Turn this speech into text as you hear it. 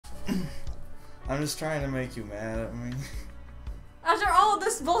I'm just trying to make you mad at me. After all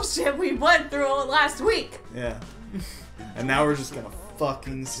this bullshit we went through last week. Yeah. And now we're just gonna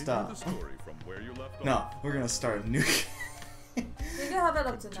fucking stop. No, we're gonna start a new game. We can have it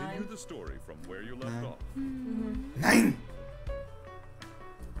up to 9. The story from where you left off. 9!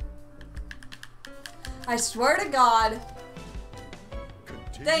 I swear to God.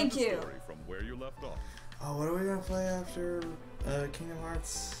 Thank you. From where you left off. Oh, what are we gonna play after Kingdom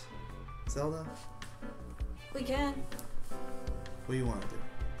Hearts? Zelda? We can. What do you want to do?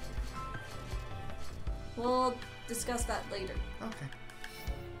 We'll discuss that later. Okay.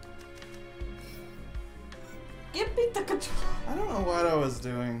 Give me the control. I don't know what I was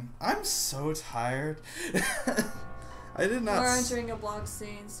doing. I'm so tired. I did not. We're entering a block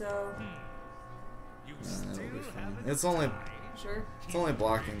scene, so. It'll be fine. It's only. Sure. It's only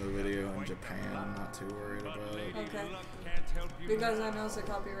blocking the video in Japan. I'm not too worried about it. Okay. Because I know it's a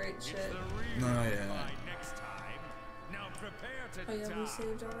copyright shit. No, yeah. Oh yeah, we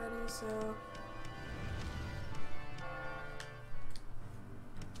saved already, so.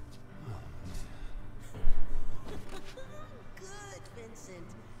 Good, Vincent.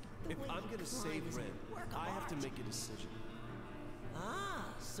 If I'm gonna save Ren, I have to make a decision. Ah,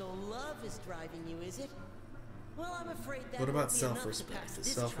 so love is driving you, is it? Well, I'm afraid that What won't about be enough to self-respect? pass Is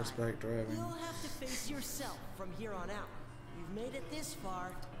this self-respect trial. driving? You'll have to face yourself from here on out. You've made it this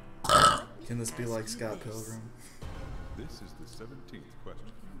far. Can this be like Scott Pilgrim? This is the 17th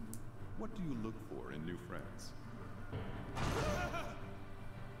question. What do you look for in new friends?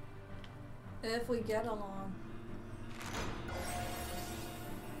 If we get along.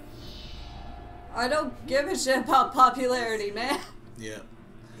 I don't give a shit about popularity, man. Yeah.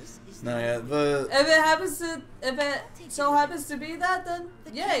 No, yeah, the... If it so happens to be that, then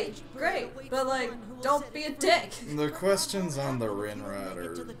yay, great. But like, don't be a dick. The questions on the Rinrod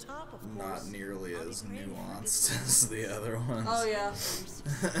are not nearly as nuanced as the other ones. Oh yeah.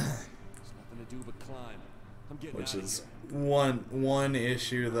 Nothing to do but climb. I'm getting Which out is of here. one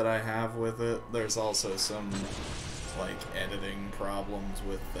issue that I have with it. There's also some like editing problems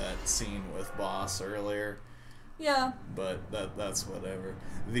with that scene with Boss earlier. Yeah. But that's whatever.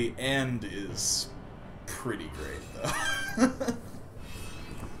 The end is pretty great though.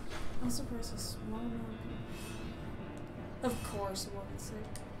 I'm surprised it's small amount of people. Of course, it won't say.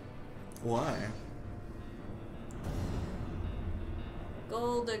 Why?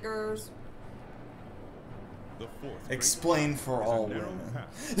 Gold diggers. The fourth Explain for all narrow women.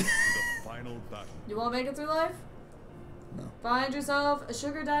 path to the final battle. You want to make it through life? No. Find yourself a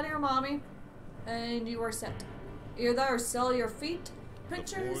sugar daddy or mommy, and you are set. Either sell your feet The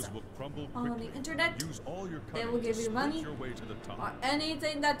pictures floors will crumble on quickly. the internet, Use all your they cunning will give to you sprint money, your way to the top. or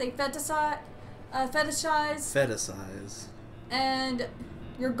anything that they fetishize, Fetishize. and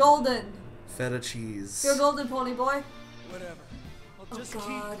you're golden. Feta cheese. You're golden, pony boy. Whatever. I'll Oh, just keep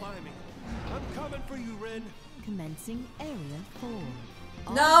God. climbing. I'm coming for you, Ren. Commencing Area 4.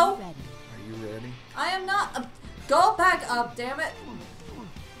 Are No. you ready? Are you ready? I am not. Go back up, damn it.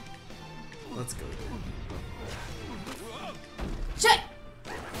 Let's go. Shit!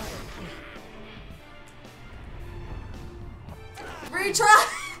 Retry!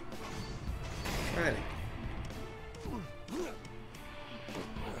 Ready.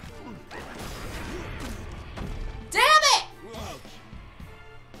 Damn it!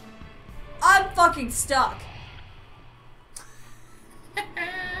 I'm fucking stuck.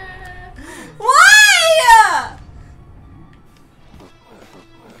 Why?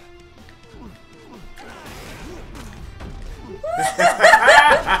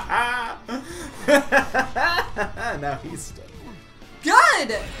 Now he's stuck.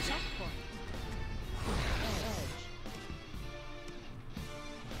 Good!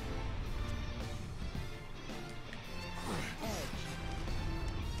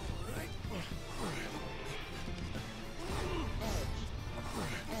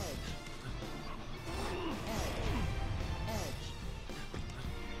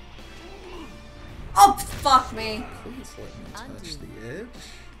 Oh, fuck me. Please let me touch the edge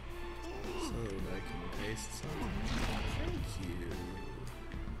so that I can paste something. Thank you.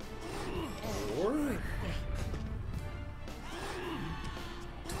 Or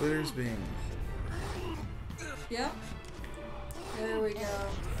Twitter's being Yeah? There we go.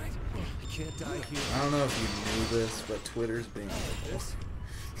 I can't die here. I don't know if you knew this, but Twitter's being this.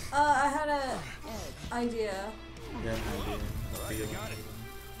 I had a idea. Yeah, I do. Got it.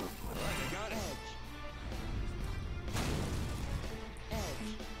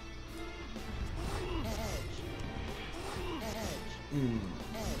 Mm.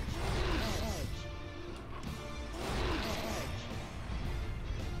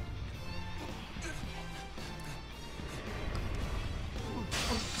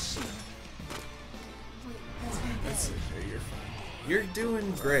 You're doing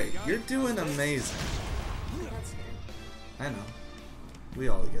great. You're doing amazing. I got scared. I know. We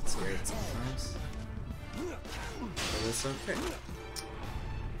all get scared sometimes. But it's okay.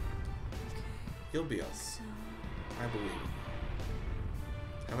 You'll be okay. So, I believe in you.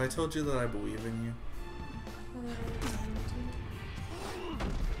 Have I told you that I believe in you?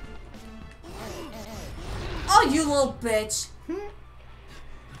 oh, you little bitch!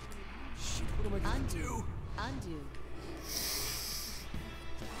 Shit, what am I gonna do? Undo.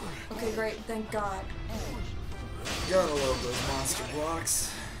 Okay, great. Thank God. Gotta love those monster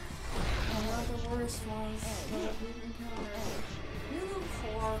blocks. One of the worst ones that we've encountered. You little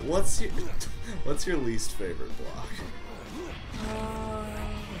whore. What's your least favorite block?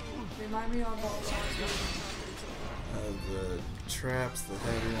 Remind me of all The traps, the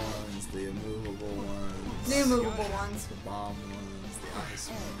heavy ones, the immovable ones. the immovable ones. The bomb ones, the ice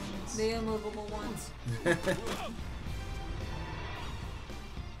ones. The immovable ones.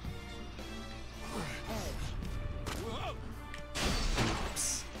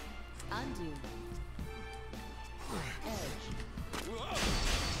 Oops. Undo.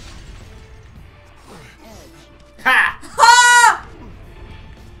 Ha! Ha!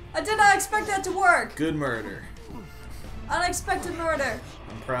 I did not expect that to work. Good murder. Unexpected murder.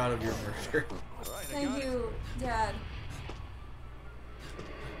 I'm proud of your murder. Thank you, Dad.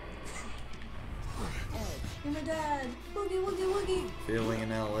 You're my dad. Woogie, woogie, woogie. Feeling in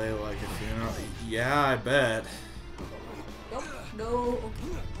LA like a funeral. Yeah, I bet. Nope. No.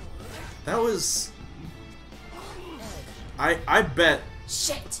 Okay. That was. I bet.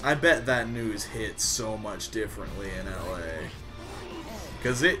 Shit. I bet that news hit so much differently in LA.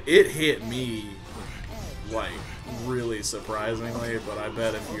 Cause it hit me like really surprisingly, but I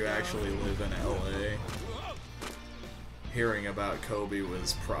bet if you actually live in LA, hearing about Kobe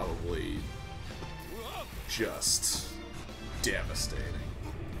was probably just devastating.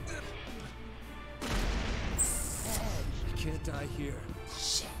 I can't die here.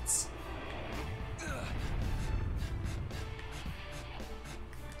 Shit.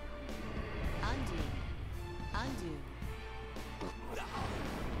 Undo. Undo.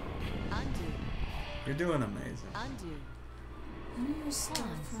 Undo. You're doing amazing. Undo. I need your stuff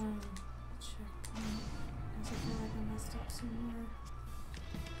from checkpoint. I feel like I messed up somewhere.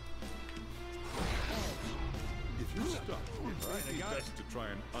 If you're stuck, it might be best to try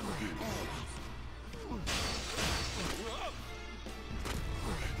and undo.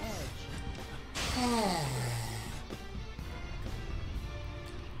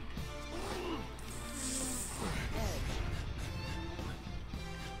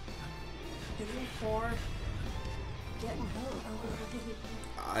 You little whore. Get out of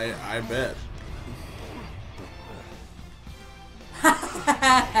the way. I bet. Alright,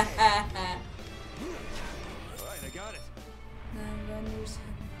 I got it. Now runners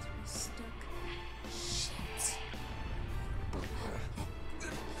have to be stuck. Shit.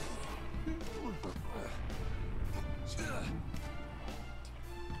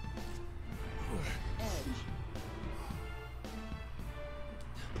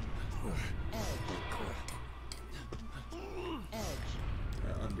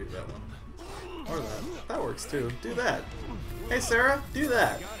 Yeah, undo that one. Or that. That works too. Do that. Hey Sarah, do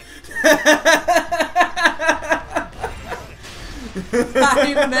that.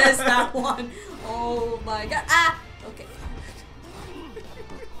 I missed that one. Oh my god. Ah! Okay.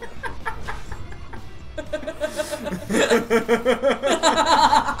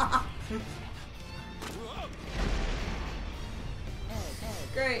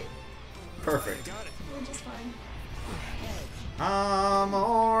 Great. Perfect. We're just fine. I'm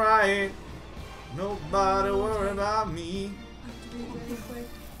alright. Nobody worry about me. I have to be really quick.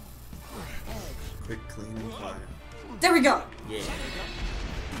 Quick, clean, and quiet. There we go! Yeah.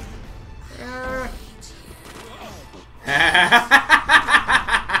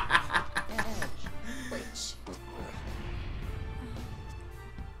 Wait, shit.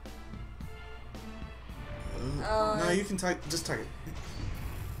 No, you can tuck. Just tuck it.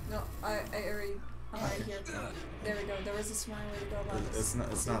 No, I already. I'm right here. There we go. There was a smarter way to go about this. It's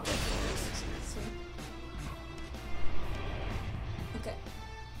not. It's not that far. See? Okay.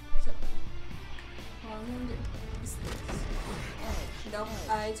 So, what I'm gonna do is this. Nope,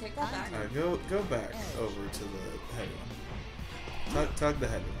 I take that back. Go back over to the heavy one. Tug the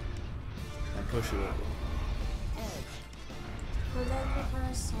heavy one. And push it over. But that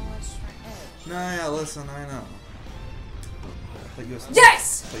requires so much strength. No, yeah, listen, I know. But you're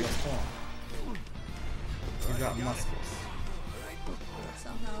Yes! But you're strong. You got muscles.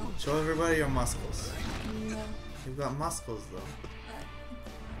 Somehow. Show everybody your muscles. No. You've got muscles though.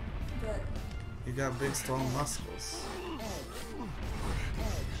 But You got big, strong muscles.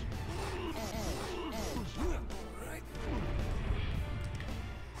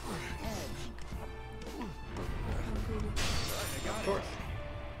 Of course.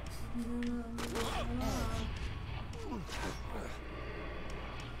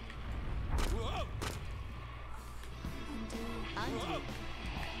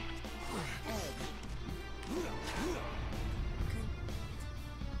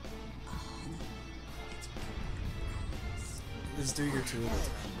 Just do your 2 at a time.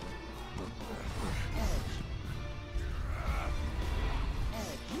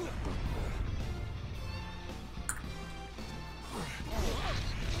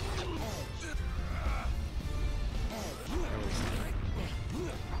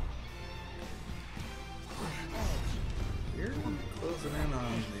 You're closing in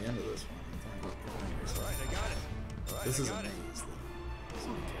on the end of this one. Alright, I got it. Alright, This I is a got it. maze, though.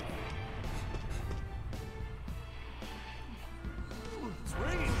 It's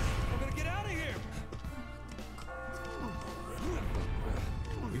ringing. I'm gonna get out of here.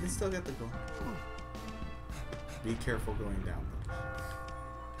 You can still get the goal. Be careful going down.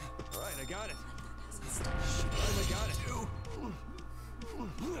 Alright, I got it. Alright, I got it.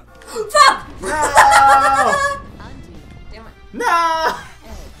 Fuck! No! Undo. Damn it. No!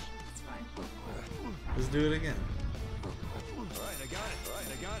 It's fine. Just do it again. Alright, I got it. Alright,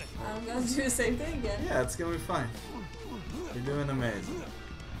 I got it. I'm gonna do the same thing again. Yeah, it's gonna be fine. You're doing amazing.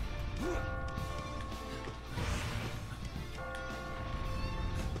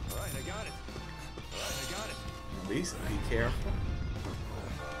 Alright, I got it. Alright, I got it. At least be careful.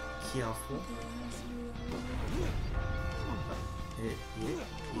 Careful.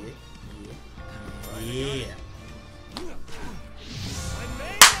 Yeah. I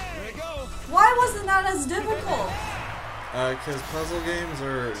made it! There we go! Why wasn't that as difficult? Because puzzle games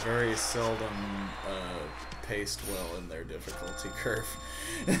are very seldom paced well in their difficulty curve.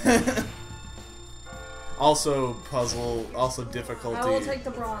 Also difficulty. I will take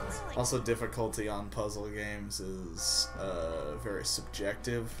the bronze. Also, difficulty on puzzle games is very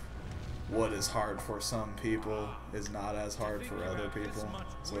subjective. What is hard for some people is not as hard for other people,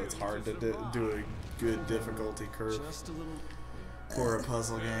 so it's hard to do a good difficulty curve Just a little. for a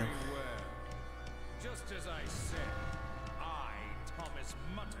puzzle game. Just as I said, I, Thomas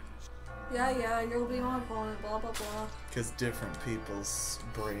Muttons. Yeah, you'll be my opponent, blah blah blah. Because different people's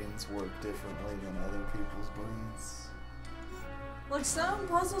brains work differently than other people's brains. Like, some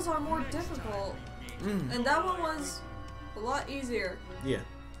puzzles are more difficult, and that one was a lot easier. Yeah.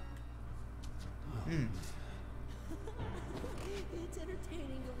 It's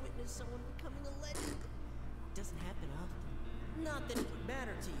entertaining to witness someone becoming a legend. Doesn't happen often. Not that it would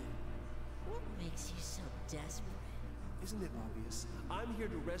matter to you. What makes you so desperate? Isn't it obvious? I'm here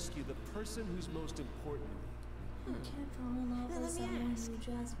to rescue the person who's most important to me. Can't fall in love Now with let me someone ask. you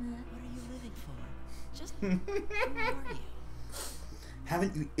just met. What are you living for? Just who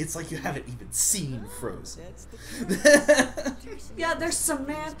are you? It's like you haven't even seen Frozen. That's the Yeah, there's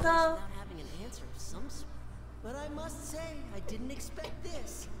Samantha. Without having an answer of some sort. But I must say, I didn't expect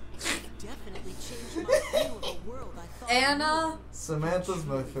this. You definitely changed my view of the world I thought. Anna. Samantha's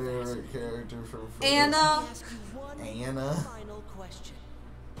my favorite character from Frozen. Anna. Ask you one Anna. final question.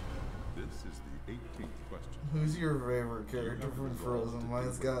 This is the 18th question. Who's your favorite character from Frozen?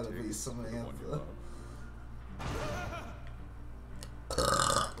 Mine's gotta be Samantha.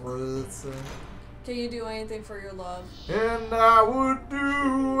 What did it say? Can you do anything for your love? And I would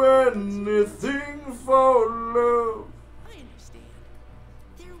do anything for love. I understand.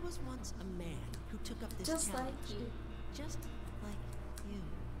 There was once a man who took up this Just challenge. like you. Just like you.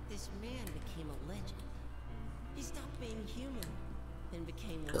 This man became a legend. He stopped being human, then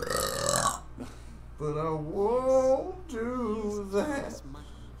became one. But I won't do that. This money,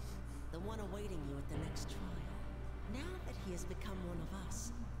 the one awaiting you at the next trial. Now that he has become one of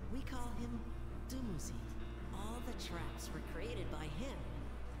us, we call him Dumuzi. All the traps were created by him.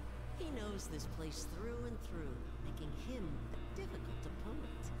 He knows this place through and through, making him a difficult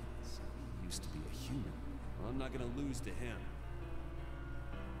opponent. So he used to be a human. Well, I'm not gonna lose to him.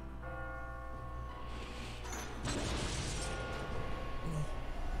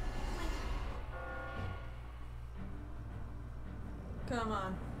 Come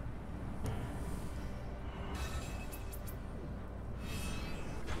on.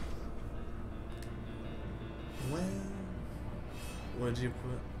 Well, what'd you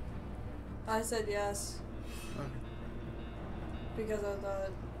put? I said yes Okay. because I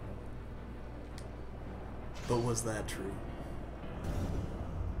thought. But was that true?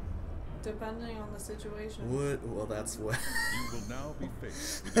 Depending on the situation. Would well, that's what. You will now be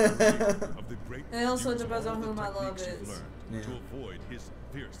faced with the creator of the great. It also Use depends all on the who my love techniques you've is. learned Yeah. to avoid his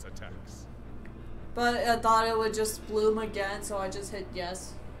fierce attacks. But I thought it would just bloom again, so I just hit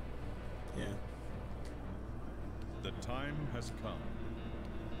yes. Yeah. The time has come.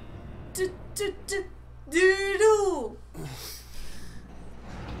 Doodle.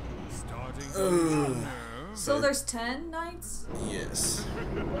 Starting Ooh. from now. So there's 10 knights? Yes.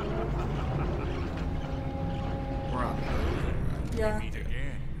 We're on. Yeah. Meet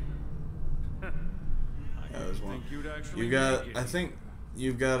again. That was one. Think you'd actually You got. make it. I think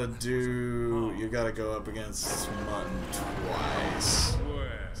you've got to do. You got to go up against Mutton twice. Well,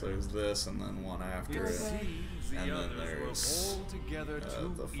 So there's this, and then one after it it. seems the And then others there's, were altogether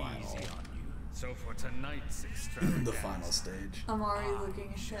too the final. easy on you. So for tonight's extravaganza, The final stage. I'm already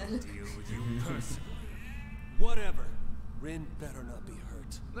looking ahead. deal with you personally. Whatever. Rin better not be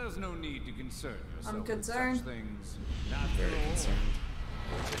hurt. There's no need to concern yourself I'm with concerned. such things. After Very all, concerned.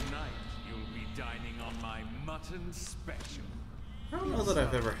 tonight you'll be dining on my mutton special. I don't know that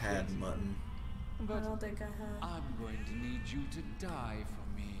I've ever had mutton. I But don't think I have. I'm going to need you to die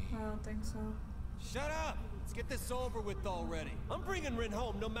for me. I don't think so. Shut up! Let's get this over with already. I'm bringing Rin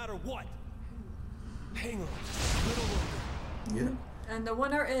home no matter what. Hang on, just a little longer. You, And the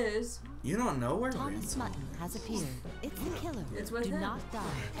winner is... you don't know where Thomas Rin's Mutton has appeared. It's the killer. It's with Do him. not die.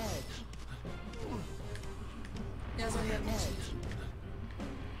 Yes, I'm getting cheesy.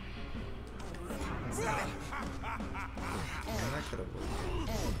 that could have worked.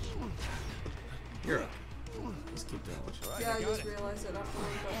 You're up. Just keep doing what you're Yeah, I just realized it after we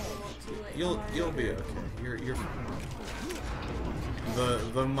got a little too late. You'll be okay. You're fine.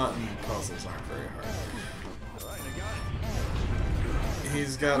 The mutton puzzles aren't very hard.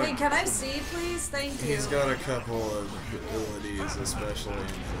 He's got Hey, a can I see, please? Thank you. he's got a couple of abilities, especially in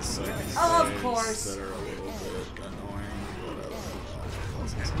the second stage, Oh, of course. that are a little bit annoying. But other than that,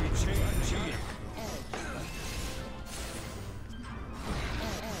 puzzles We change here.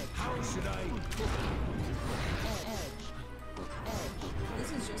 How should I...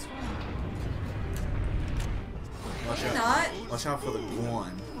 This is just fun. Watch Can you out! not? Watch out for the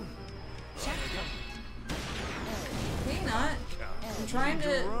guan. Can you not? I'm trying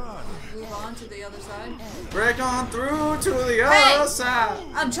to move on to the other side. Break on through to the Hey! other side.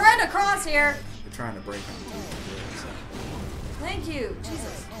 I'm trying to cross here! You're trying to break on through to the other side. Thank you.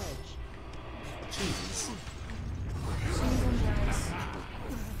 Jesus. Jesus. Jesus.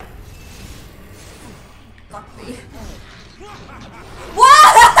 Fuck me.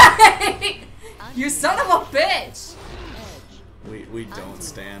 Why? You son of a bitch! We don't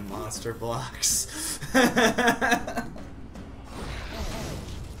stand monster blocks.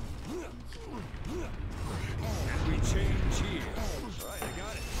 We change here. Alright, I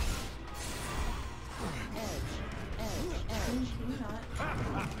got it. Can you not?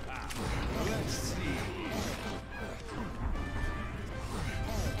 Let's see.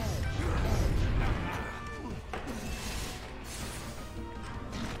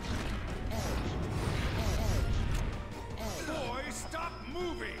 Boy, stop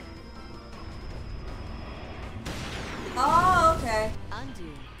moving! Oh, okay. Undo.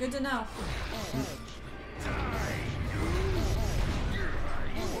 Good to know.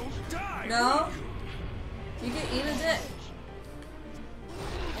 Die! No? You can eat a dick.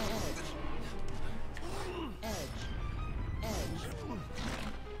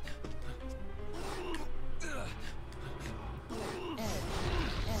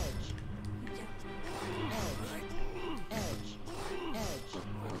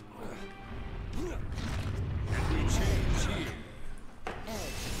 We change here.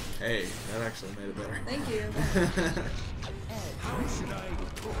 Hey, that actually made it better. Thank you. How should I...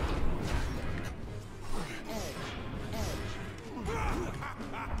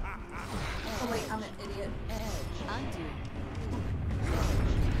 Oh wait, I'm an idiot. Undo.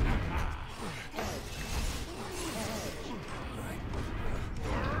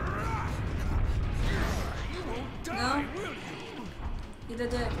 No? Eat a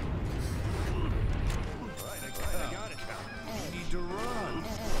dick. Alright, I got it. We need to run.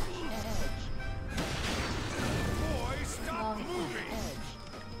 Boy, stop moving!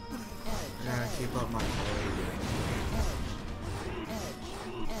 Gotta keep up my quality.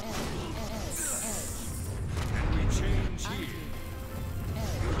 We change here.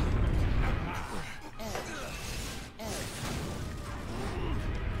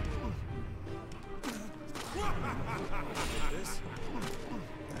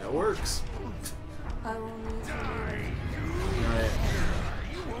 That works. I will lose the Alright.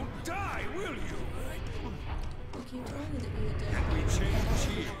 You won't die, will you? You keep telling me to eat a dick. We change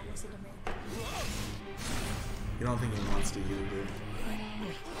here. Listen to me. You don't think he wants to either, dude?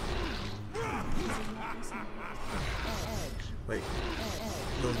 Wait,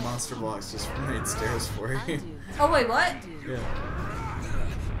 those monster blocks just made stairs for you. Oh wait, what? Yeah.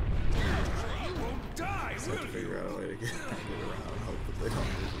 You won't die, So I have to figure out a way to get around and hope that they don't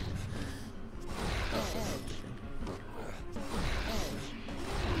move again.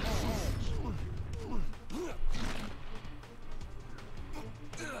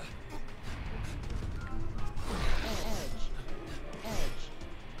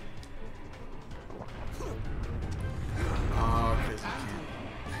 Oh, because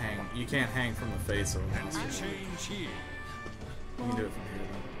you can't hang from the face of a monster. change here. You can do it from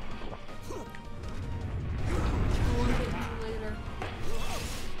here We'll get you later.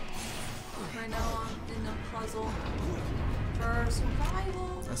 Right now I'm in a puzzle for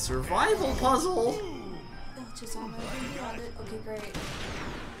survival. though. A survival puzzle! Oh, just on my got it. Okay, great.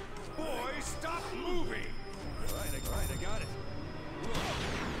 Boy, stop moving. Right, I got it.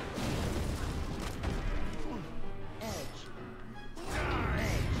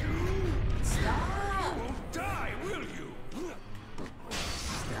 Stop! Won't die, will you?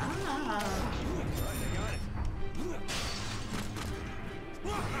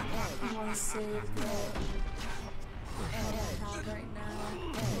 I want to save the what I have right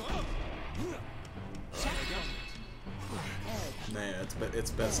now. Nah,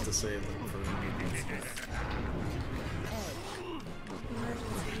 it's best to save them for Emergency.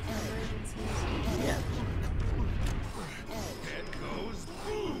 yeah. There goes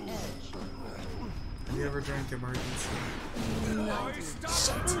boom. Have you ever drank emergency? Boy,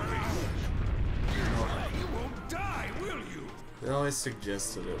 stop moving. You won't die, will you? They always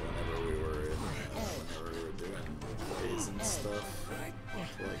suggested it whenever we were doing plays and stuff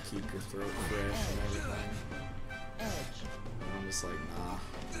to like keep your throat fresh and everything. And I'm just like, nah.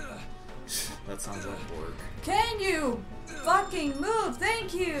 That sounds like work. Can you fucking move?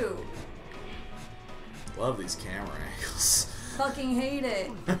 Thank you! Love these camera angles. Fucking hate it.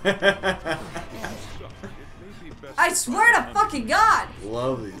 It may be best I swear to fucking God!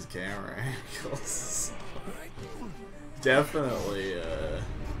 Love these camera angles. Definitely,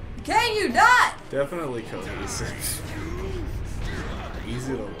 Can you not? definitely cohesive.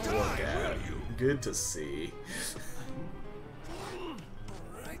 Easy to look at. Good to see.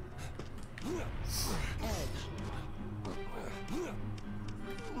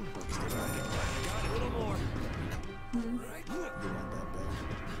 A little more.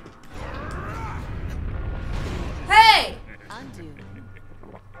 Hey! Undo.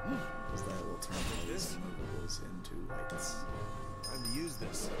 Because that will turn these immovables into lights. Time to use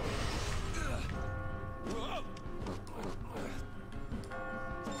this.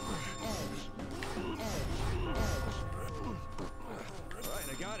 Alright,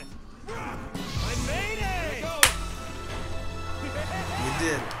 I got it. I made it! You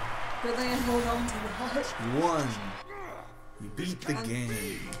did it. Good thing I hold on to that. You won. You beat the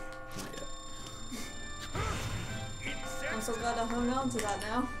game. I'm so glad I hung on to that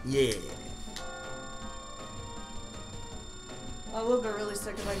now. Yeah. I would have been really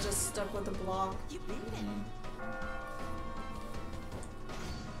sick if I just stuck with the block. You beat it.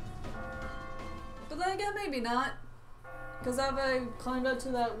 But then again, maybe not. Because if I climbed up to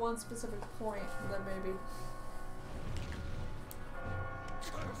that one specific point, then maybe.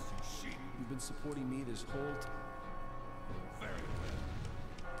 You've been supporting me this whole time. Very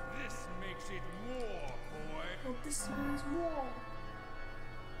well. This makes it war, boy. Oh, this means war.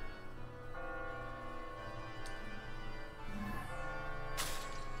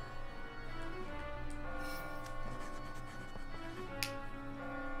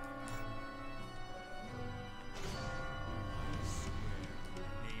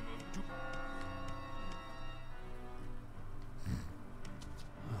 Name of doom.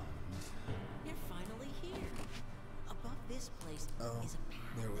 You're finally here. Above this place Oh, is a path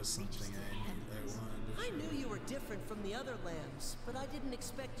there was that reaches something to the heavens. wanted to I show. knew you were different from the other lambs, but I didn't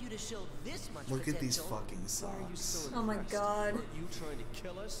expect you to show this much Look at these potential. fucking socks. Oh my god. Weren't you trying to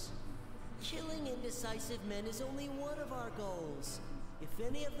kill us? Killing indecisive men is only one of our goals. If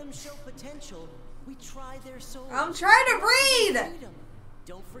any of them show potential, we try their souls. I'm trying to breathe! Freedom.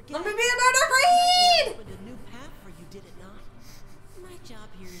 Don't forget. Let me be able to breathe! Opened a new path for you, did it not? My job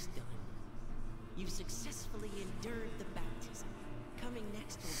here is done. You've successfully endured the baptism. Coming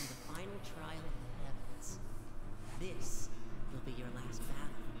next will be the final trial of the heavens. This will be your last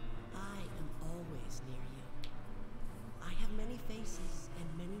battle. I am always near you. I have many faces and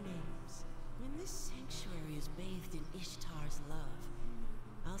many names. When this sanctuary is bathed in Ishtar's love,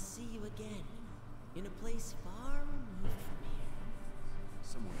 I'll see you again, in a place far removed from here.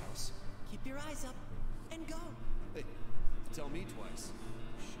 Somewhere else. Keep your eyes up and go. Hey, tell me twice.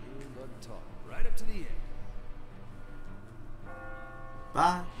 Sure not talk. Right up to the end.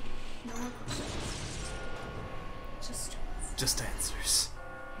 Bye. No more questions. Just answers.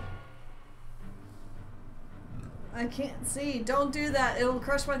 I can't see. Don't do that. It will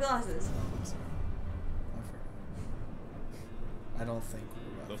crush my glasses. I'm sorry. I don't think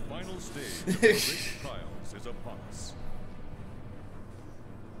we're The about final stage of the great trials is upon us.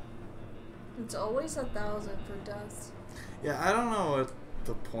 It's always 1,000 for dust. Yeah, I don't know what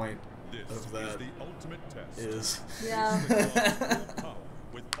the point This of is that the ultimate test. is. Yeah. Power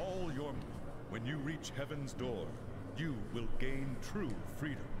with all your. When you reach heaven's door, you will gain true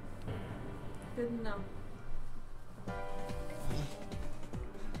freedom. Good to know.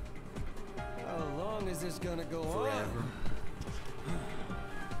 How long is this gonna go Forever. on?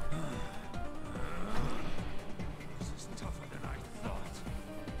 This is tougher than I thought.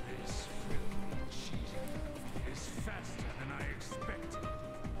 This filthy cheating is faster than I expected.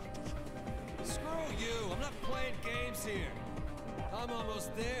 Screw you! I'm not playing games here. I'm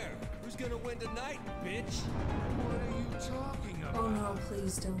almost there. Who's gonna win tonight, bitch? What are you talking about? Oh no,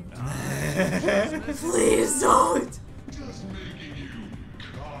 please don't. Please don't! Just making you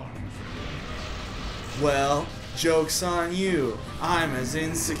confident. Well, joke's on you. I'm as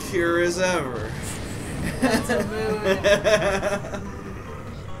insecure as ever. That's a move.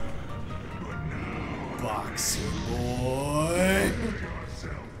 Boxing boy.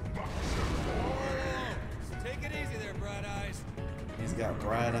 Take it easy there, Bright Eyes. He's got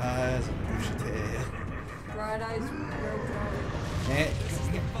bright eyes and bushy tail. Bright eyes, road Eh. This is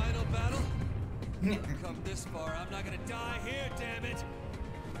the final battle. I've come this far. I'm not gonna die here, damn it.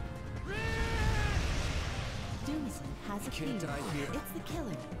 Doomsday has Can't appeared. die here. It's the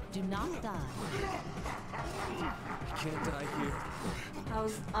killer. Do not die. Can't die here. I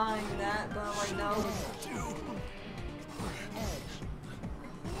was eyeing that, but I'm like, no.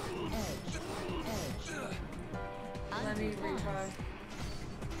 Let me retry.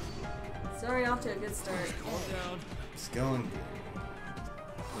 Sorry, off to a good start. Calm down. It's going good.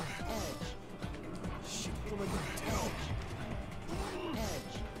 Shit, what am I gonna do?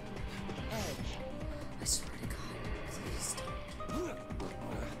 I swear to God, please don't.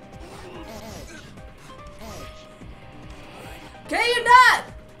 Can you not?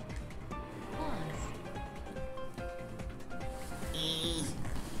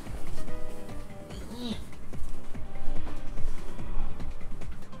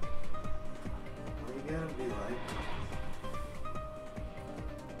 What you gotta be like?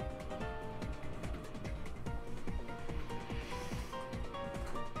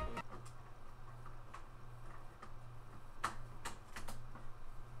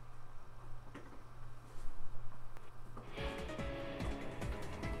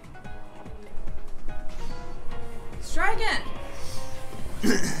 Try again.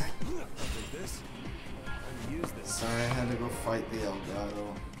 Take this. And use this. Sorry, I had to go fight the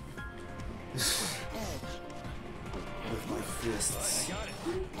Elgato. With my fists. Got it.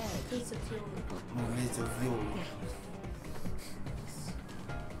 Piece of fuel. My mate of you.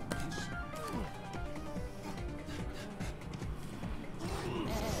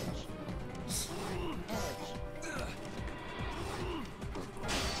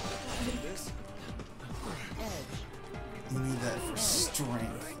 This. You need that for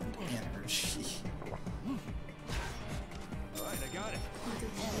strength and energy. Alright, I got it.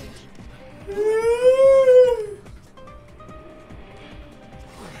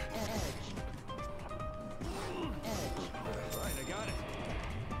 Alright, I got it.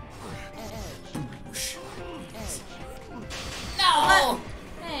 No!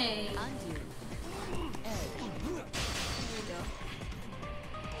 Hey. Undo. There you go.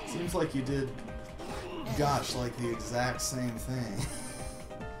 Seems like you did, gosh, like the exact same thing.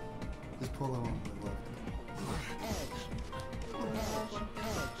 Just pull that one to the left.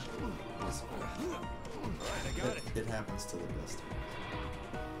 Alright, I got it. It happens to the best.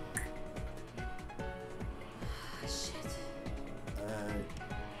 Shit.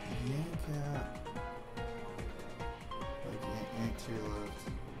 Yank out. Like yank to your left.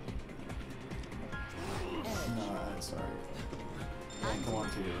 No, I'm sorry. Yank the one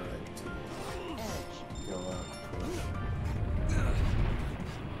to your right. To go up. Push.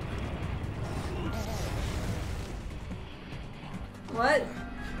 What?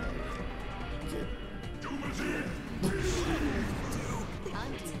 Get.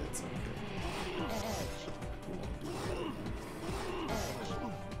 Undo. It's okay. He won't do that.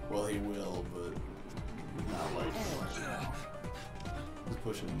 Well, he will, but not like right now. Just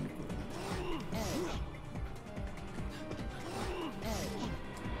push it in the equipment. Push.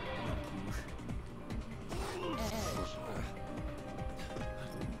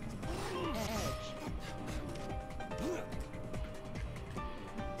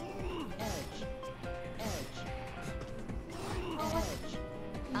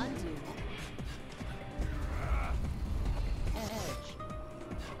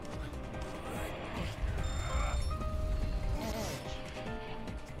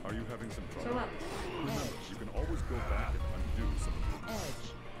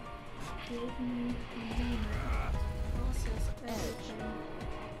 Give me a moment. Process everything.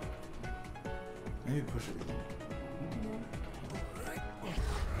 Maybe push it again.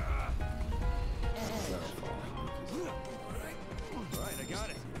 Alright, I got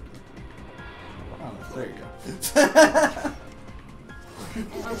it. Oh, there you go.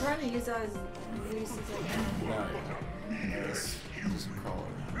 I'm trying to use that as least as I can. No, yeah. Just crawl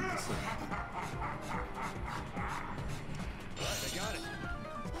around. Alright, I got it.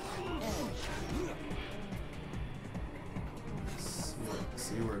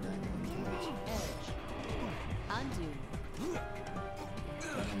 See where dangling towards. Undo.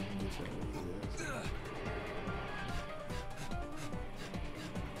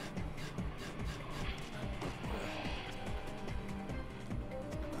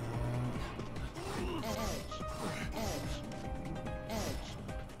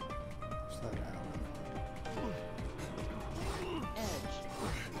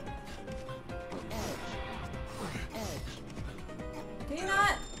 Can you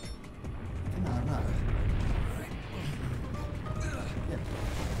not? No, I'm not.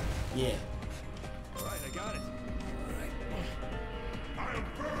 Yeah. Alright, I got it. I'll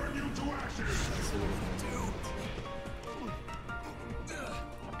burn you to ashes!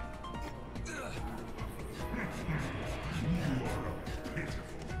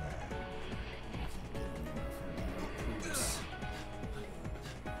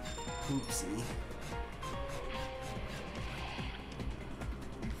 Oopsie.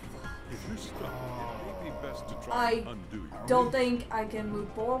 If you're stuck, it may be best to try I and undo you. don't think I can move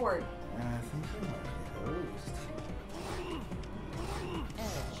forward. And I think we might be hosed.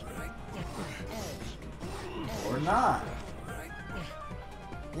 Or not.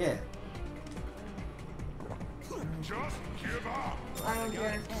 Yeah. Just give up! I don't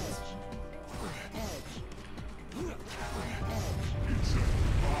care.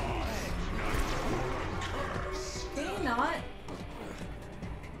 Can you not?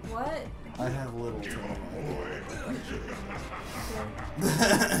 What? I have little to no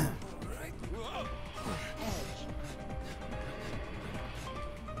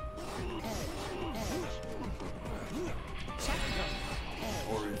Okay.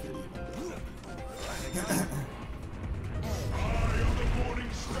 Or if it even does.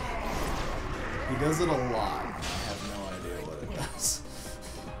 He does it a lot. I have no idea what it does.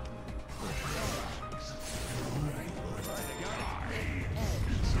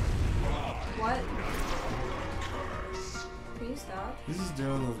 What? Can you stop? He's just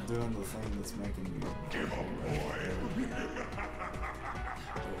doing the thing that's making you.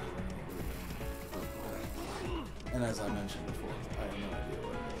 And as I mentioned before, I have no idea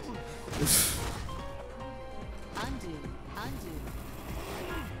what it does. Undo. Undo.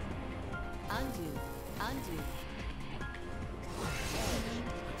 Undo. Undo.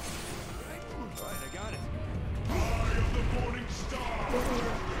 Alright, I got it.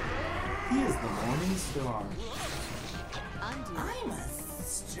 He is the morning star. Undo. I'm a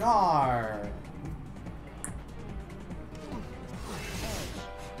star.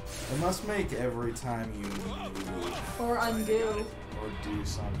 It must make every time you move Or undo. or do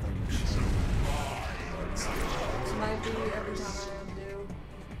something. It might be every time I undo.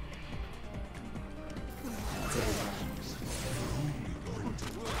 That's every time.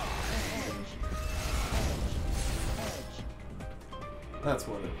 That's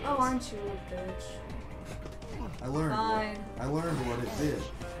what it was. Oh, aren't you a bitch? I learned. Fine. I learned what it did.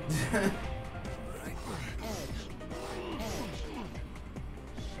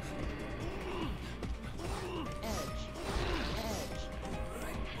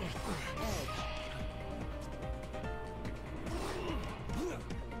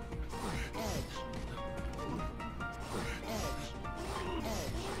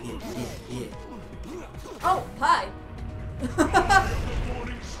 Yeah. Oh, hi! Sarah,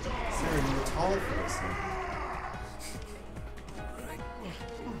 you were tall for a second.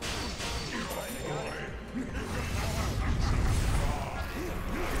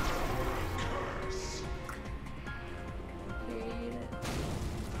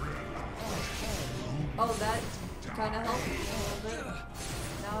 Oh, that kind of helped me a little bit.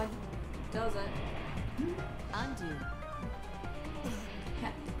 Now it doesn't. Undo.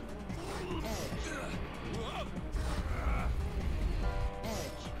 Heh.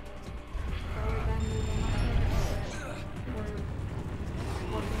 Probably been moving my head a bit. We're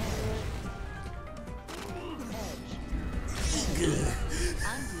working through it.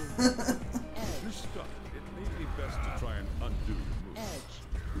 Undo. If you're stuck, it may be best to try and undo your move.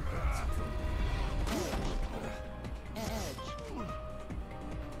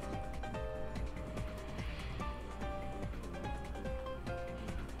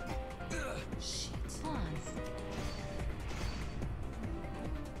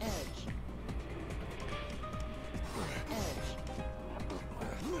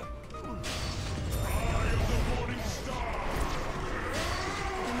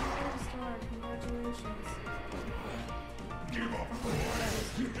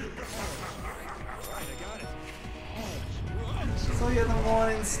 Joey and the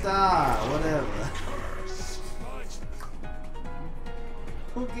Morning Star, whatever.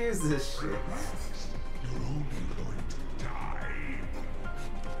 Who gives this shit? You're only going to die.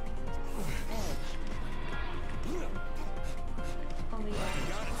 Only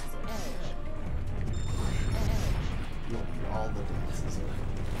You'll need all the dances over.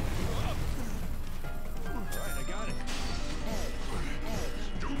 Alright, I got it.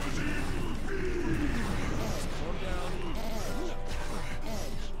 Calm down.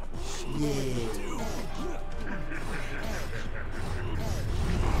 Yeah.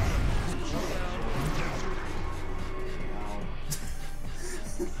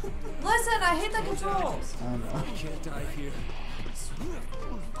 Listen, I hate the controls. I know. You can't die here.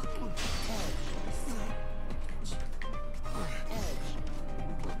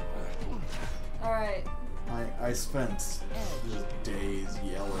 Alright. I spent just days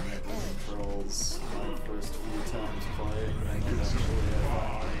yelling at the controls my first few times playing, and eventually I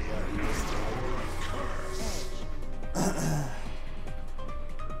finally got used to it.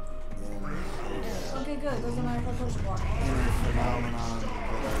 Okay, good. Doesn't matter if I push one. And a phenomenon that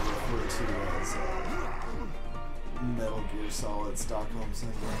I refer to as Metal Gear Solid Stockholm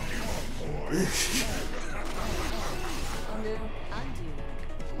Syndrome. Undo. Undo.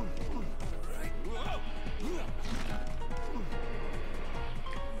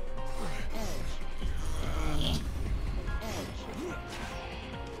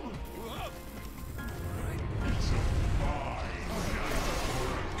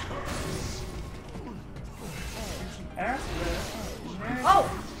 Oh!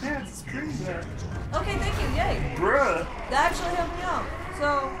 Yeah, it's pretty there. Okay, thank you. Yay. Bruh! That actually helped me out.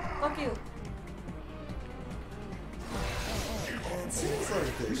 So, fuck you. It seems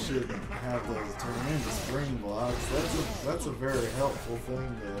like they shouldn't have those turn into spring blocks. That's a very helpful thing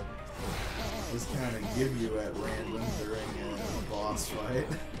to just kind of give you at random during a boss fight.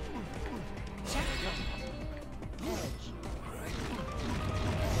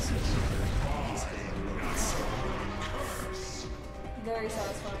 Very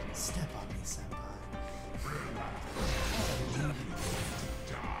satisfying. Step on me, senpai.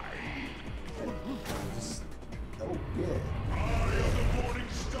 Just, oh, yeah.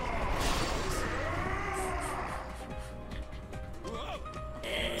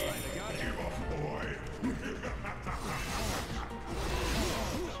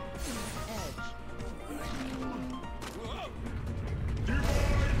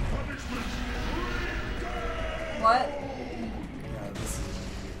 What? Yeah, this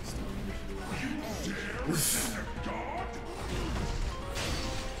is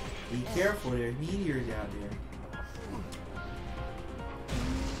Be careful, there's meteors out there.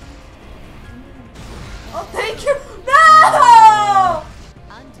 Oh, thank you. No!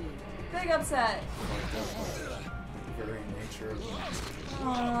 Undo. Big upset. The very nature of the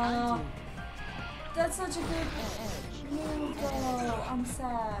Aww. That's such a good move, though. I'm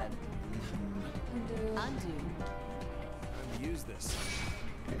sad. Undo. Undo. Time to use this.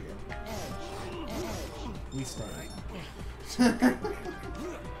 There you go. We stand.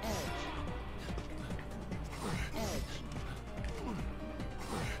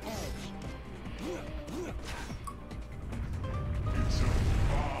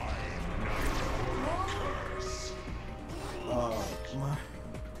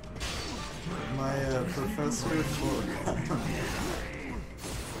 My professor for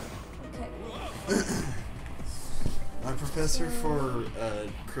my professor for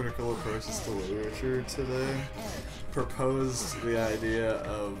critical approaches to literature today proposed the idea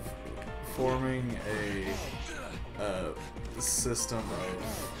of forming a system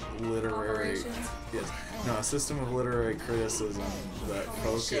of literary a system of literary criticism that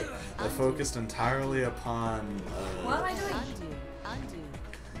focused entirely upon What am I doing? Undo. Undo.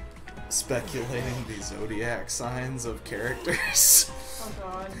 speculating the zodiac signs of characters. Oh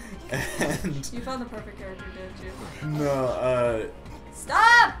god. And You found the perfect character, didn't you? no,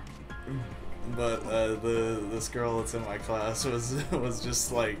 Stop! but this girl that's in my class was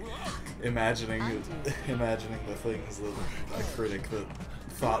just like imagining the things that a critic that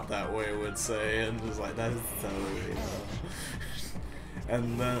thought that way would say, and was like, that is so, you know.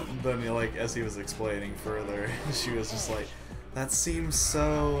 And then like as he was explaining further, she was just like, that seems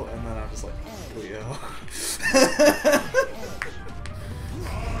so, and then I'm just like, Leo.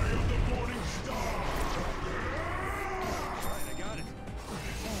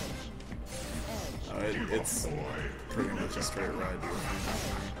 It's pretty much a straight ride.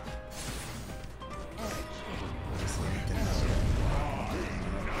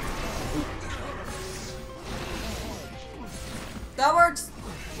 That works.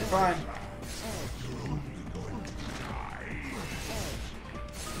 You're fine.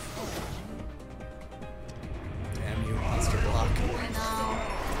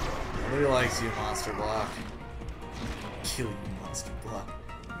 Nobody likes you, Monster Block. Kill you, Monster Block.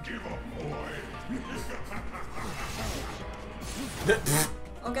 Give up, boy.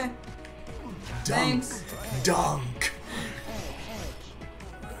 Okay. Dunk. Thanks. Dunk.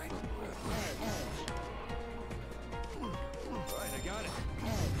 Alright, I got it.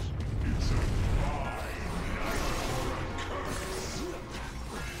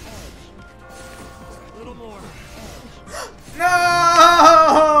 A little more.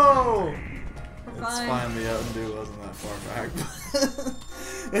 No! We're It's fine. fine, the undo wasn't that far back.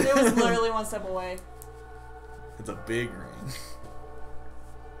 It was literally one step away. It's a big ring.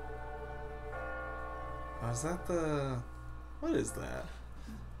 Oh, is that the... What is that?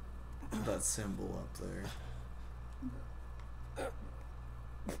 That symbol up there.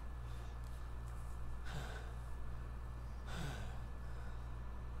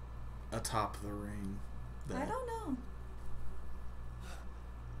 Atop the ring. I don't know.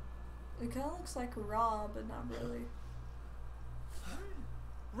 It kind of looks like raw, but not really.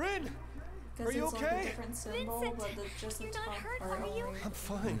 Rin! Because Are you it's like a okay? different symbol, Vincent, but the, just the you're top not hurt, part are you? only. I'm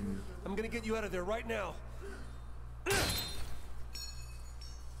fine. I'm gonna get you out of there right now.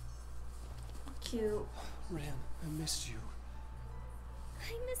 Cute. Rin, I missed you.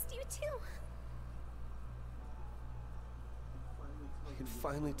 I missed you too. I can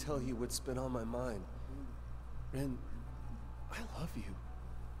finally tell you what's been on my mind. Rin, I love you.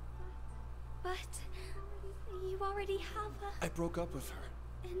 But you already have a... I broke up with her.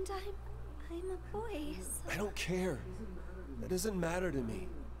 And I'm a boy, so... I don't care. That doesn't matter to me.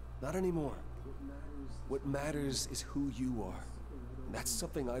 Not anymore. What matters is who you are. And that's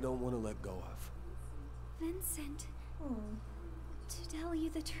something I don't want to let go of. Vincent, Hmm. to tell you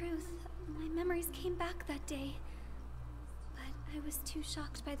the truth, my memories came back that day. But I was too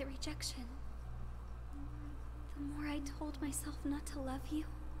shocked by the rejection. The more I told myself not to love you,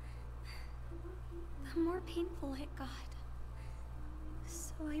 the more painful it got.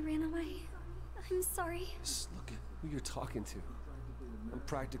 So I ran away. I'm sorry. Just look at who you're talking to. I'm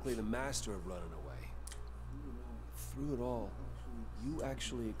practically the master of running away. Through it all, you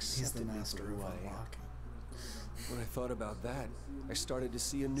actually He's the accepted me master for of who I am. unlocking. When I thought about that, I started to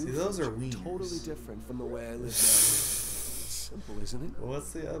see a new See, those are future, wieners. totally different from the way I live now. Simple, isn't it?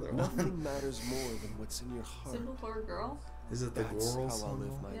 What's the other one? Nothing matters more than what's in your heart. Symbol for a girl? Is it the That's girl how I'll symbol?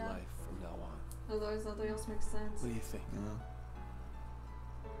 live my Yeah. life from now on. Otherwise, nothing else makes sense. What do you think? Yeah.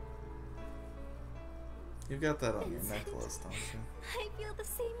 You've got that on your Vincent. necklace, don't you? I feel the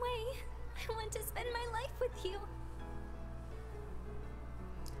same way. I want to spend my life with you.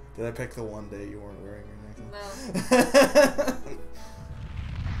 Did I pick the one day you weren't wearing your necklace? No.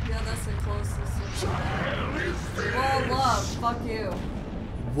 Yeah, that's the closest. Well, love. Fuck you.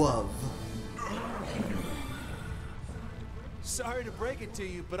 Love. Sorry to break it to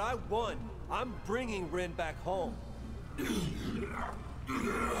you, but I won. I'm bringing Rin back home.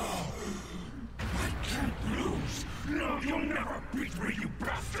 Can't lose. No, you'll never beat me, you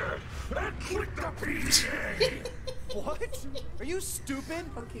bastard. And click the PJ. What? Are you stupid?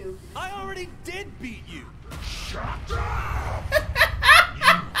 Fuck you. I already did beat you. Shut up. You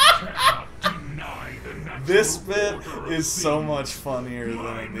cannot deny the natural This bit order is of so things. much funnier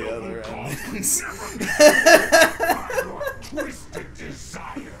My than the other noble endings. cause never be by your twisted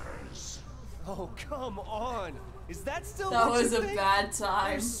desires. Oh, come on. Is that still That what was you a think? bad time.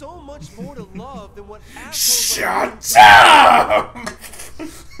 There's so much more to love than what assholes Shut up!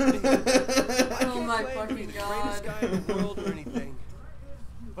 Oh my claim to be fucking the god. greatest guy in the world or anything.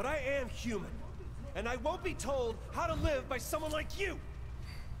 But I am human. And I won't be told how to live by someone like you.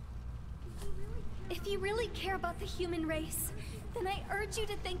 If you really care about the human race, then I urge you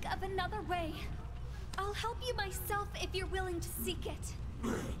to think of another way. I'll help you myself if you're willing to seek it.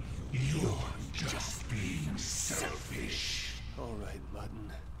 You're just being selfish. All right,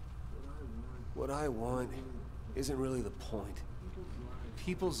 Mutton. What I want isn't really the point.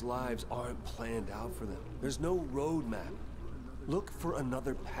 People's lives aren't planned out for them. There's no roadmap. Look for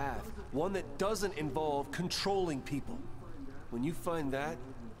another path, one that doesn't involve controlling people. When you find that,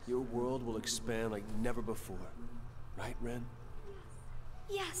 your world will expand like never before. Right, Ren?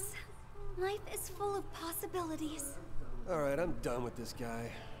 Yes, life is full of possibilities. All right, I'm done with this guy.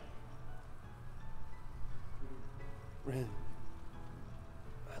 Ren,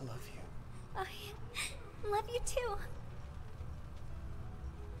 I love you. I love you too.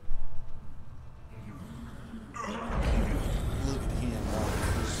 Look at him.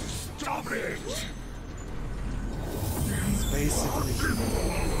 Stop it! He's basically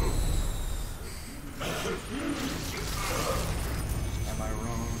Am I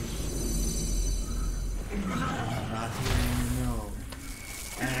wrong? I'm not hearing no.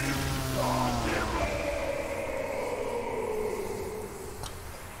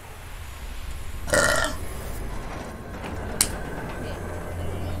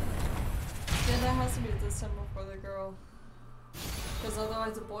 symbol for the girl. Because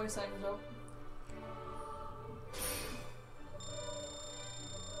otherwise the boy signs up.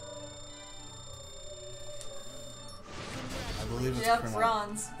 I believe it's Yep,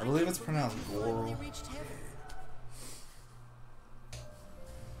 bronze. I believe it's pronounced Goral.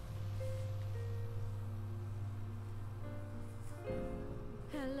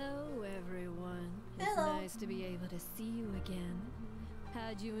 Hello, everyone. It's Hello. nice to be able to see you again.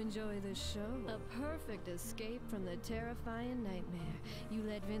 How'd you enjoy the show? A perfect escape from the terrifying nightmare. You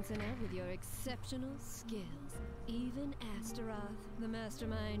let Vincent out with your exceptional skills. Even Astaroth, the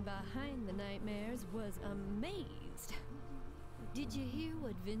mastermind behind the nightmares, was amazed. Did you hear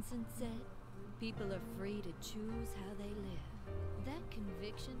what Vincent said? People are free to choose how they live. That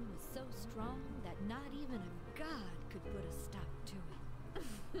conviction was so strong that not even a god could put a stop to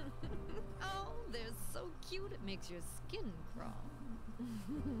it. Oh, they're so cute it makes your skin crawl.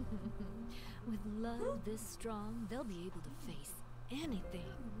 With love this strong, they'll be able to face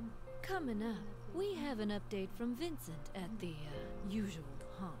anything. Coming up, we have an update from Vincent at the usual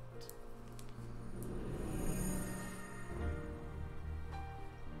haunt.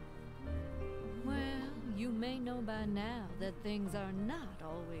 Well, you may know by now that things are not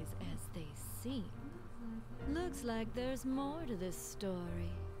always as they seem. Looks like there's more to this story.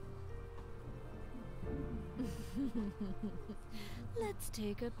 Let's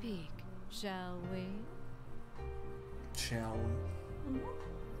take a peek, shall we? Shall we?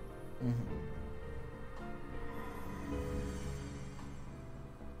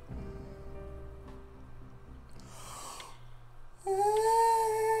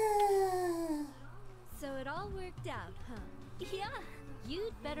 So it all worked out, huh? Yeah.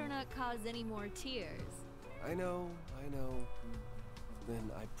 You'd better not cause any more tears. I know.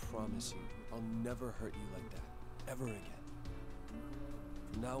 Then I promise you, I'll never hurt you like that. Ever again.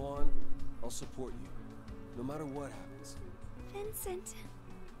 From now on, I'll support you. No matter what happens. Vincent.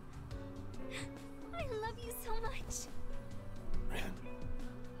 I love you so much. Rand.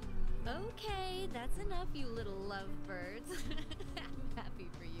 Okay, that's enough, you little lovebirds. I'm happy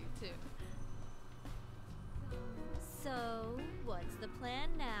for you, too. So, what's the plan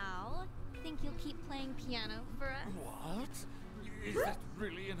now? Think you'll keep playing piano for us? What? Is that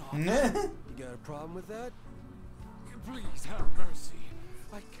really an option? You got a problem with that? Please have mercy.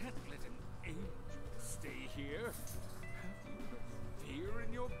 I can't let an angel stay here. Have you fear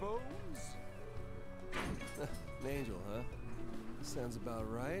in your bones? An angel, huh? Sounds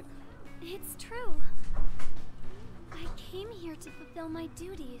about right. It's true. I came here to fulfill my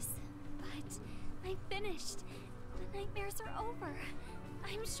duties, but I finished. The nightmares are over.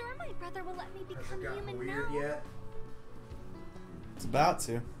 I'm sure my brother will let me become human now. Yet? It's about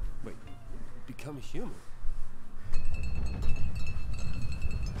to. Wait, become human?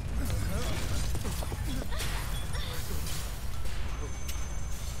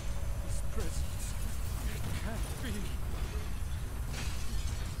 His presence. It can't be.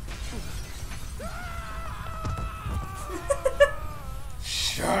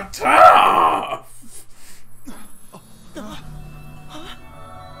 Shut up!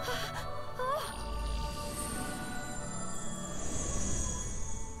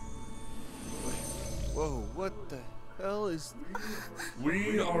 Whoa, what the hell is...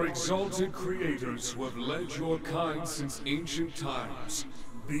 We are exalted creators who have led your kind since ancient times.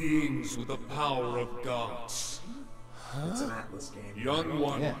 Beings with the power of gods. It's an Atlas game. Young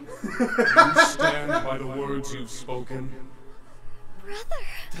one, Yeah. you stand by the words you've spoken. Brother!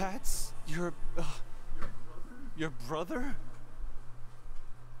 That's your brother?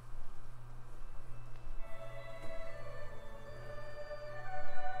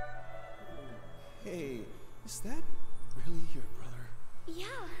 Hey, is that really your brother?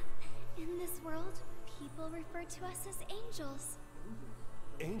 Yeah. In this world, people refer to us as angels.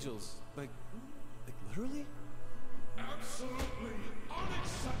 Angels? Like literally? Absolutely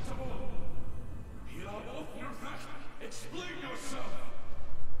unacceptable! Open your mouth! Explain yourself!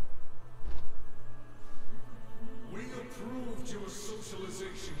 We approved your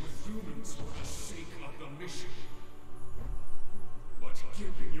socialization with humans for the sake of the mission. But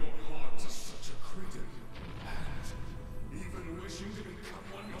giving your heart to such a cretin, and even wishing to become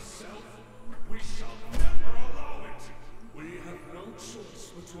one yourself, we shall never allow it! We have no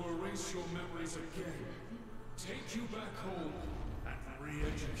choice but to erase your memories again, take you back home, and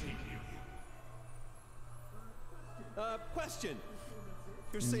re-educate you. Question.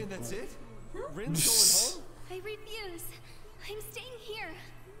 You're saying that's it? Rin's going home? I refuse. I'm staying here.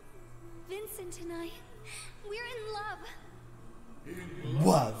 Vincent and I, we're in love.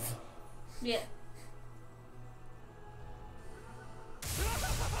 Love. Yeah.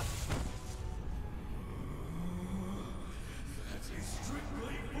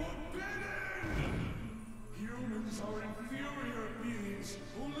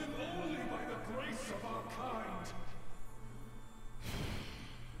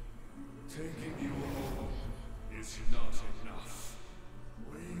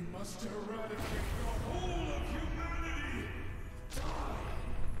 must eradicate the whole of humanity!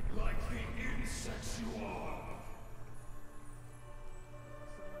 Die like the insects you are!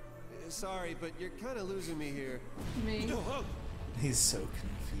 Sorry, but you're kind of losing me here. Me. He's so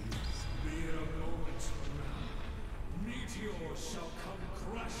confused. Mere moments from now, meteors shall come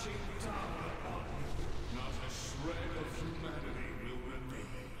crashing down upon you. Not a shred of humanity will remain.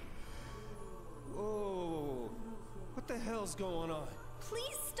 Whoa! What the hell's going on?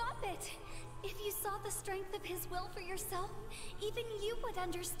 Please stop it! If you saw the strength of his will for yourself, even you would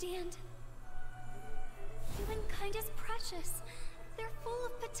understand. Humankind is precious. They're full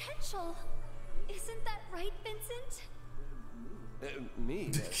of potential. Isn't that right, Vincent?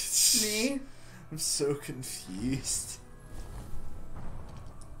 Me? Me? I'm so confused.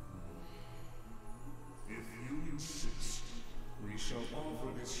 If you insist, we shall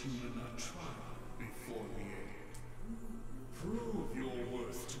offer this human a trial before the end. Prove your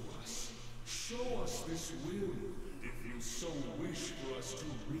worth to us. Show us this will, if you so wish for us to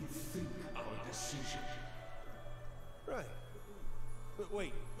rethink our decision. Right. But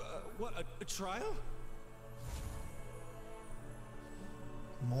wait, what, a trial?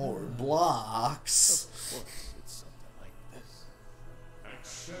 More blocks. Of course, it's something like this.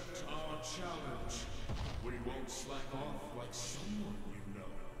 Accept our challenge. We won't slack off like someone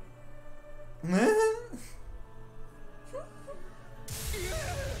you know.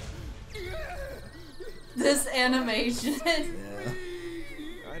 This animation. Yeah.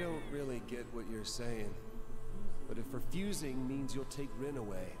 I don't really get what you're saying. But if refusing means you'll take Rin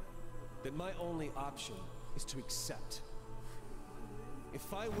away, then my only option is to accept.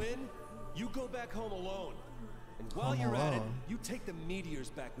 If I win, you go back home alone. And while you're at it, you take the meteors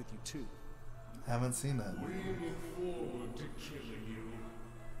back with you too. Haven't seen that. We look forward to killing you.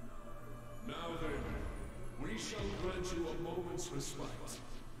 Now then, we shall grant you a moment's respite.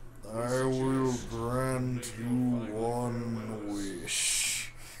 I will grant you one wish.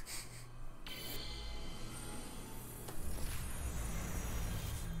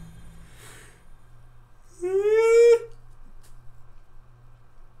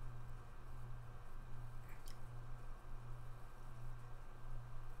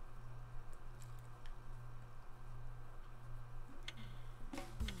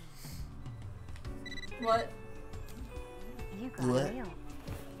 What? You got What? mail.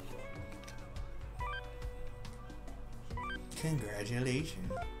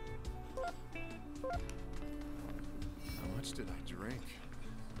 Congratulations. How much did I drink?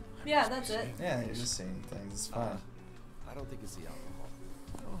 Yeah, that's it. Yeah, you're just saying things. It's fine. I don't think it's the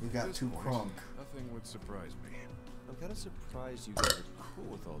alcohol. You got At this too point, crunk. Nothing would surprise me. I'm kind of surprised you guys are cool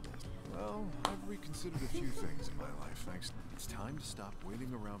with all this. Well, I've reconsidered a few things in my life, thanks. It's time to stop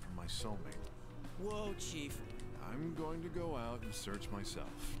waiting around for my soulmate. Whoa, Chief. I'm going to go out and search myself.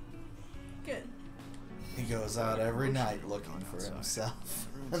 Good. He goes out every night looking for himself.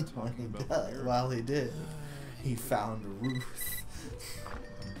 And when he does, while he did, he found Ruth.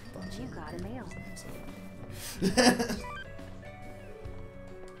 You got a mail.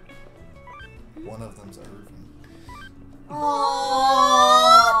 One of them's Irving.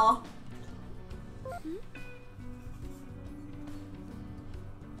 Aww.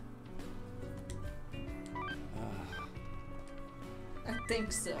 I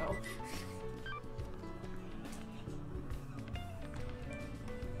think so.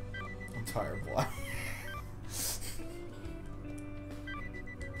 I'm tired, boy.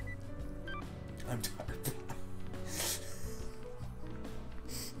 I'm tired, boy.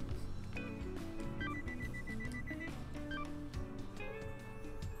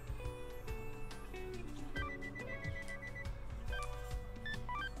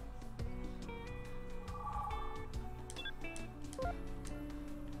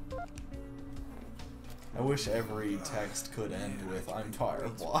 I wish every text could end with "I'm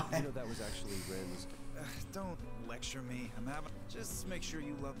tired, boy." You know that was actually Rin's. Don't lecture me. I'm having. Just make sure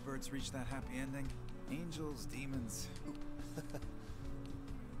you lovebirds reach that happy ending. Angels, demons.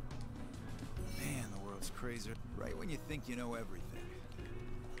 Man, the world's crazier. Right when you think you know everything.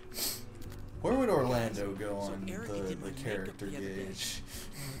 Where would Orlando go on Erica did my the makeup character the other day. gauge?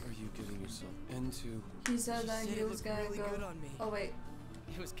 What are you getting yourself into? He said that Said he it was looked gonna really go. good on me. Oh wait.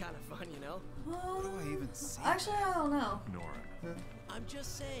 It was kind of fun, you know? What do I even see? Actually, I don't know. Nora. I'm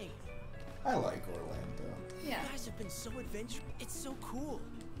just saying. I like Orlando. Yeah. You guys have been so adventurous. It's so cool.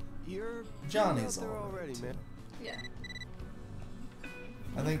 You're Johnny's out there all right, already, too. man. Yeah.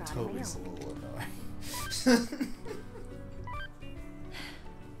 I think Toby's a little annoying.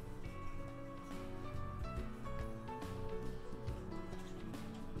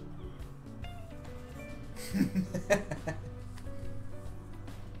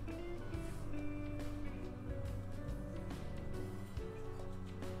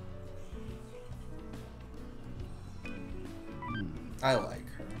 I like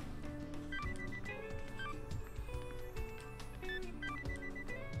her.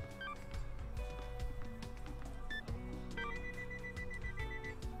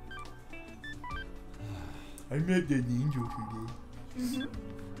 I met an angel today.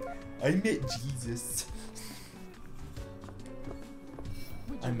 I met Jesus.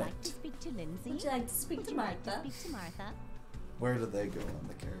 Would you like to speak to Lindsay? Would you like to speak to Martha? Speak to Martha? Where do they go on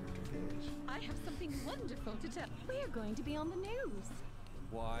the character page? I have something wonderful to tell. We're going to be on the news.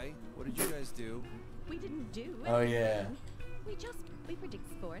 Why? What did you guys do? We didn't do anything. Oh yeah. We predict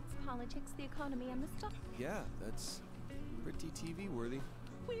sports, politics, the economy, and the stock. Yeah, that's pretty TV worthy.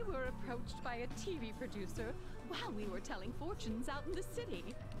 We were approached by a TV producer while we were telling fortunes out in the city.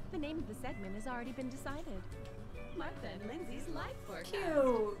 The name of the segment has already been decided. Martha and Lindsay's life forecast.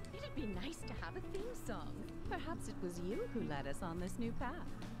 Cute. It'd be nice to have a theme song. Perhaps it was you who led us on this new path.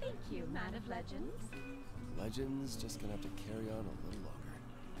 Thank you, Man of Legends. Legends just gonna have to carry on a little longer.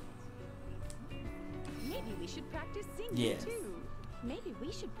 Maybe we should practice singing Yes. too. Maybe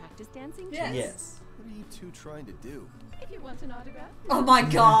we should practice dancing too. Yes. Yes. What are you two trying to do? If you want an autograph. Oh my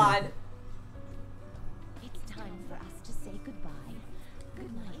god. It's time for us to say goodbye.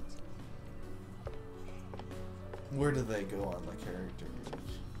 Good night. Where do they go on the character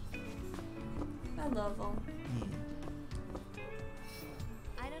page? I love them.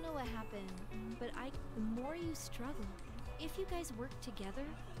 I don't know what happened, but the more you struggle, if you guys work together,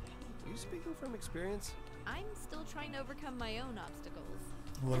 You speaking from experience? I'm still trying to overcome my own obstacles.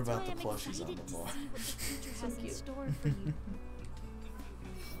 What That's about why the I'm plushies on excited the to bar? see what the future So has in cute. store for you.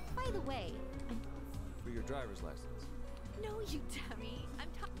 By the way, For your driver's license. no, you dummy.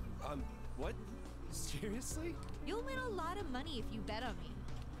 What? Seriously? You'll win a lot of money if you bet on me.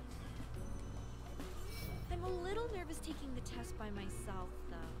 I'm a little nervous taking the test by myself,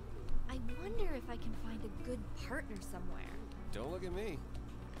 though. I wonder if I can find a good partner somewhere. Don't look at me.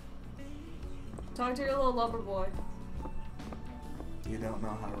 Talk to your little lover boy. You don't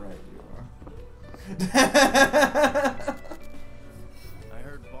know how right you are. I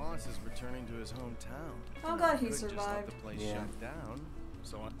heard Boss is returning to his hometown. Oh god, he Could just let survived. the place Yeah. shut down.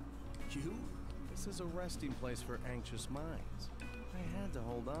 So you? This is a resting place for anxious minds. I had to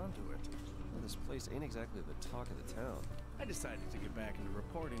hold on to it. Well, this place ain't exactly the talk of the town. I decided to get back into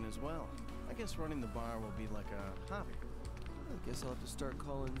reporting as well. I guess running the bar will be like a hobby. I guess I'll have to start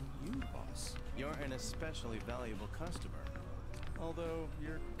calling you boss. You're an especially valuable customer. Although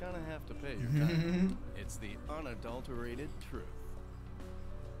you're gonna have to pay your time. It's the unadulterated truth.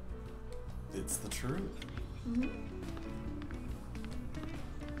 It's the truth.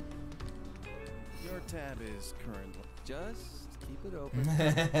 Your tab is currently. Just keep it open.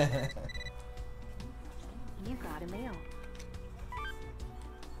 You got a mail.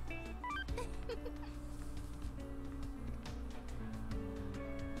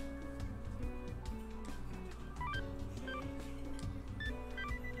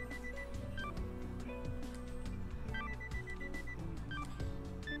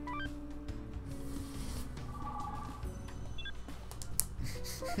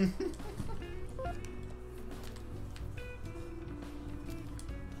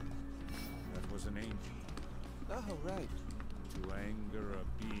 That was an angel. Oh, right. To anger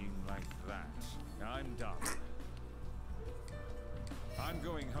a being like that. I'm done. I'm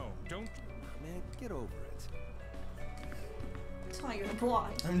going home. Don't. Man, get over it. Tired boy.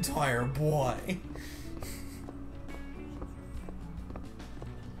 I'm tired, boy.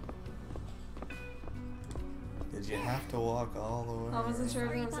 Did you have to walk all the way? I wasn't sure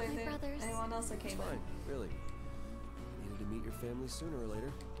if you were Sorry gonna say about my anything. brothers. Anyone else that came It's in. fine, really. Needed to meet your family sooner or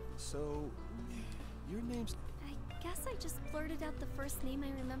later. So, your name's... I guess I just blurted out the first name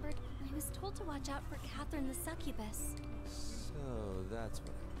I remembered. I was told to watch out for Catherine the Succubus. So, that's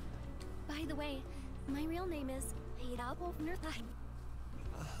what By the way, my real name is Hirabovnerthai.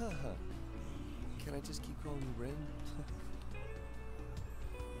 Can I just keep calling you Ren?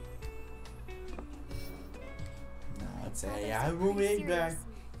 That's Brothers a are I will pretty be back.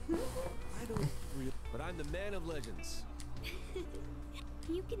 serious. I don't really... But I'm the man of legends.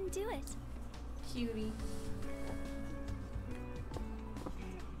 You can do it. Cutie.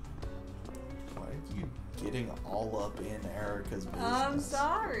 Why are you getting all up in Erica's business? I'm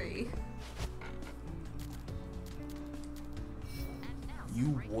sorry.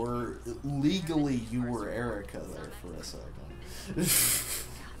 You were legally you were Erica there for a second.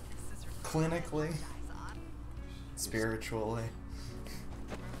 Clinically, spiritually,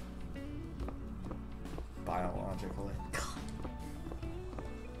 biologically.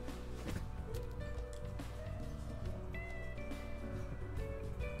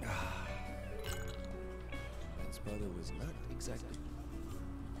 Ben's brother was not exactly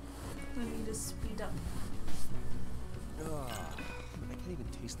I need to speed up. I can't even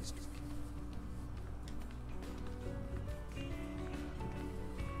taste this drink.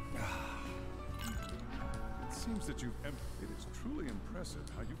 It seems that you've It is truly impressive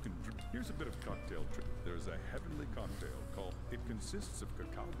how you can drink. Here's a bit of cocktail trick. There's a heavenly cocktail called. It consists of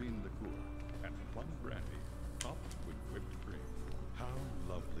cacao bean liqueur and plum brandy, topped with whipped cream. How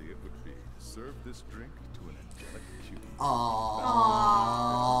lovely it would be to serve this drink to an angelic cutie.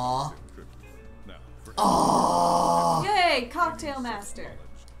 Aww. Now, for Yay, cocktail master.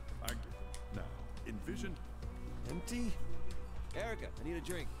 Now, envision. Empty? Erica, I need a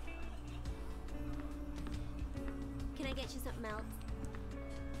drink. Can I get you something else?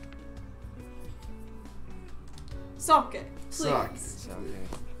 Sake, please.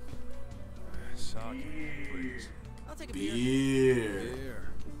 Sake, please. I'll take a beer. Beer.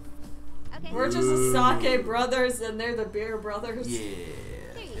 Okay. We're just the Sake brothers and they're the beer brothers. Yeah.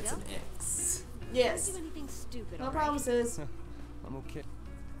 There you It's go. an X. Yes. Don't do anything stupid, No all right? promises. I'm okay.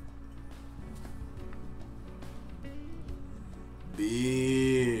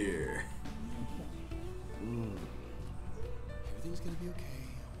 Beer. Everything's gonna be okay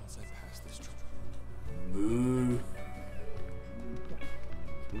once I pass this trip. Moo.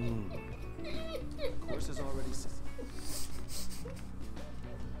 Course is already set.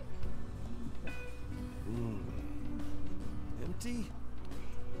 Empty?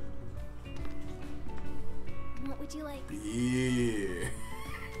 What would you like? Beer.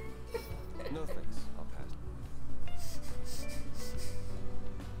 No thanks. I'll pass.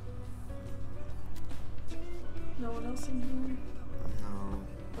 No one else in here? No.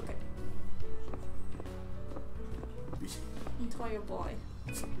 Okay. Entire boy.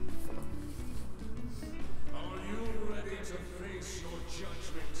 Are you ready to face your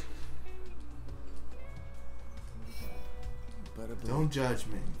judgment? Don't judge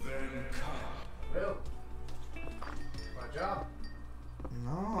me. Then come. Bill. My job.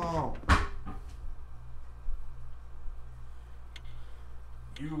 No.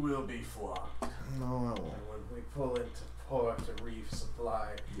 You will be flogged. No, I won't. And when we pull into port to resupply,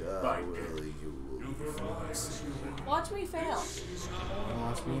 Yeah, by really, you will be fine. Watch me fail.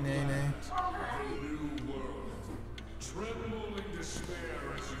 Watch me, Nene. New world. Tremble in despair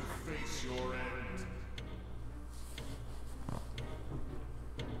as you face your end.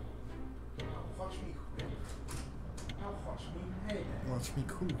 Watch me whip. Now watch me hey. Watch me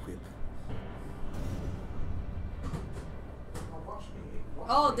cool whip. Now watch me.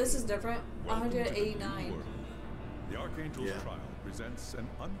 Oh, this is different. 189. The Archangel's Yeah. trial presents an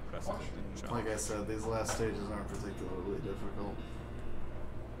unprecedented challenge. Like I said, these last stages aren't particularly difficult.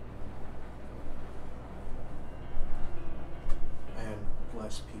 And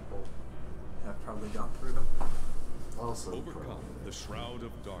less people have probably gone through them. Also, Overcome the shroud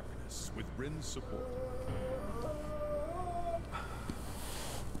of darkness with Rin's support.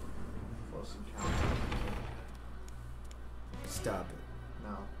 Close encounter. Stop it.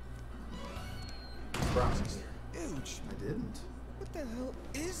 No. Promise. Ouch. I didn't. What the hell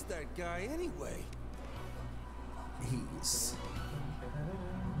is that guy anyway? He's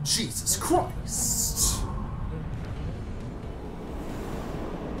Jesus Christ.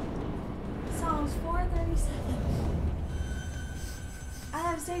 Psalms 437. I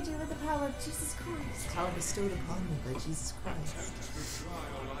have saved you with the power of Jesus Christ. Power bestowed upon me by Jesus Christ. The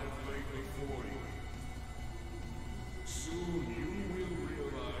trial I've laid before you. Soon you will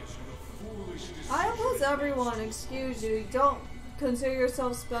realize the foolish decision. I oppose everyone, excuse you. Don't consider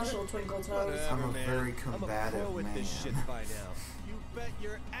yourself special, Twinkle Toes. I'm a very combative I'm a pro with man. this shit by now. You bet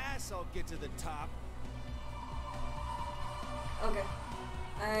your ass I'll get to the top. Okay.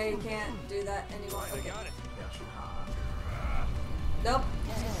 I can't do that anymore. I Okay. got it. Nope.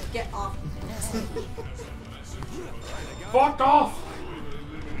 Get off. Fuck off!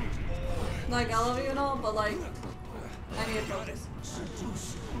 Like, I love you and all, but like, I need to focus.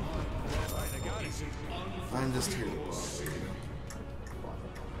 I'm just here to boss.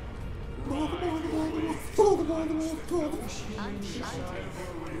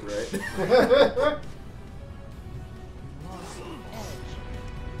 Right?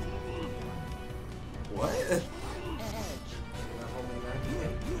 What?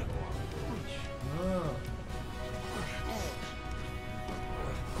 Oh.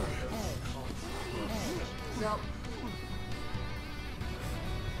 Nope.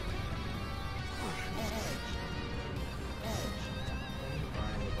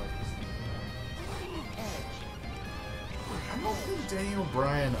 I don't think Daniel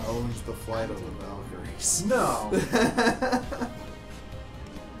Bryan owns the Flight of the Valkyries. No.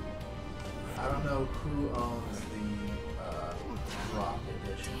 I don't know who owns the Rock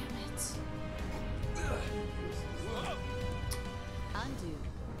Edition. Damn it. Undo.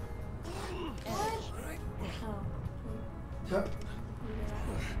 Oh.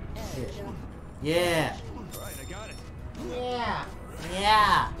 Yeah. Right, I got it. Yeah.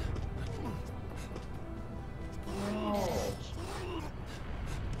 Yeah. No.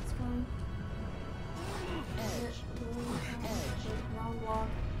 It's fine. Wrong block.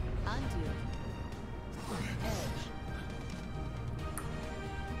 Undo.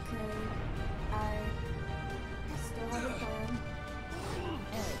 Okay. I still have a plan.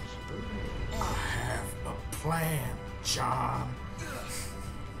 I have a plan, John.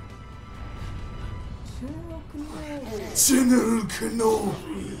 General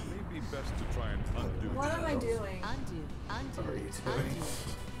Kenobi. It may be best to try and undo. What am I doing? Undo. Undo. What are you doing?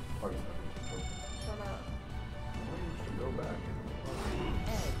 Shut up. Go back.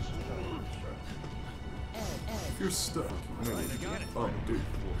 If you're stuck, maybe Right, I got it. undo.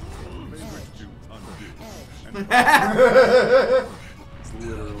 May wish to undo. It's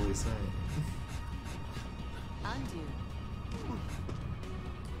literally saying. Undo.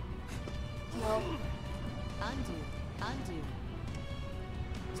 No. Undo. Undo.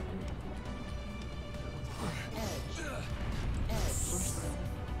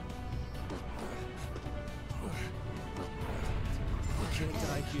 You can't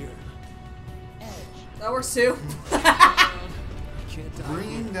die here. That works too. Can't die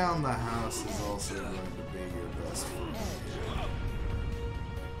Bringing here. down the house is also going to be your best friend.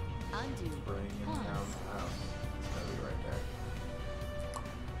 Undo. Bringing down the house. It's gotta be right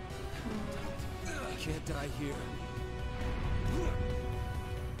there. You can't die here.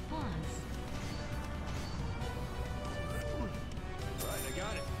 Pause. Right, I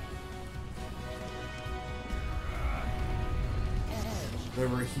got it. There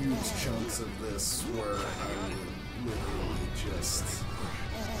were huge chunks of this where I would literally just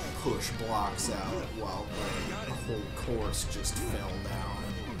push blocks out while the whole course just fell down.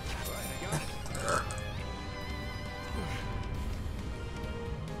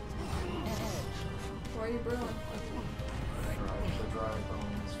 Why are you brewing? The Dry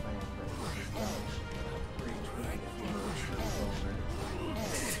Bones fan base has got retweet if you're a true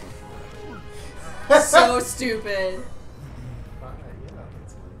owner. So stupid. Yeah,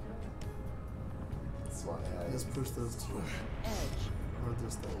 it's like that's why I Just push those two. Or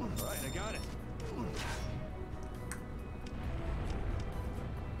just that one. Right, I got it.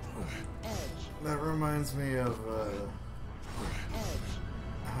 That reminds me of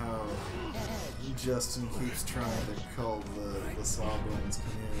how Justin keeps trying to call the Sawbones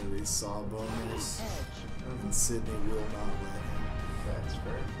community Sawboners, and Sydney will not let him. That's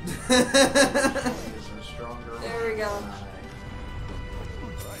fair. He's a stronger There we go.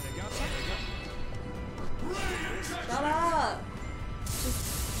 Right, I got it. Shut up.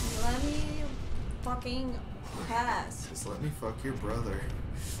 Just let me fucking pass. Just let me fuck your brother.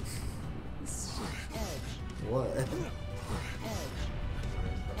 What?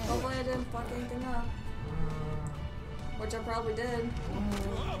 Hopefully I didn't fuck anything up. Which I probably did.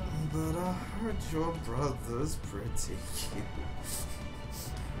 But I heard your brother's pretty cute.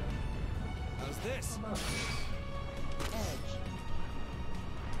 How's this?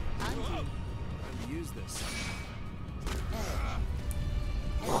 Undo. Time to use this.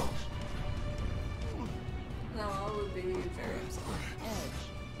 No, I would be very upset.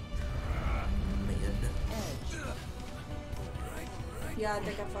 Yeah, I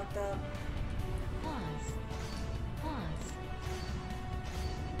think I fucked up. Pause. Pause.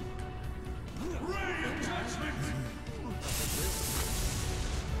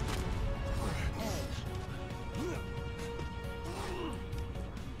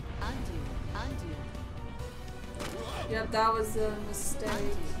 Undo. Undo. Yep, that was a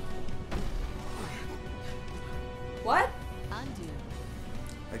mistake. What? Undo.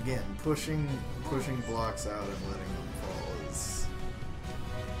 Again, pushing blocks out and letting them fall is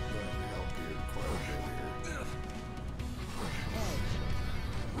going to help you quite a bit here.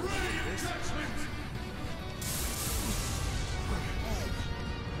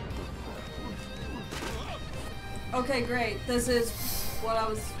 Okay, great. This is what I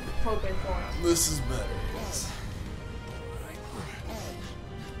was hoping for. This is better, yes.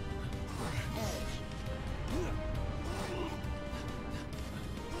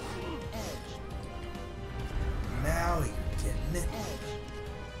 Now you're getting it.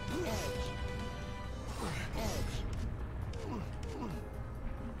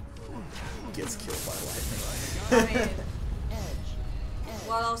 Gets killed by lightning. I mean,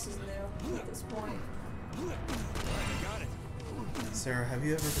 what else is new at this point? Sarah, have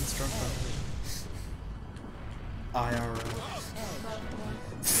you ever been struck by lightning? IRL.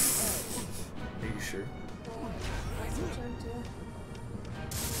 Are you sure?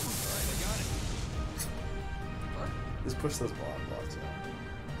 Just push those blocks out.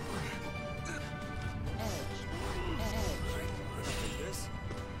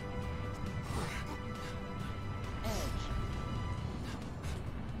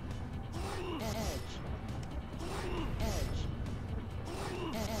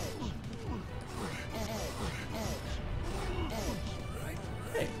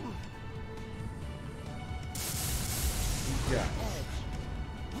 Yeah.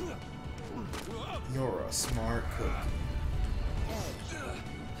 You're a smart cookie.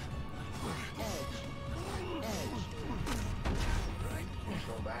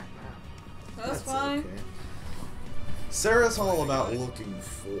 That's fine. Okay. Sarah's all about looking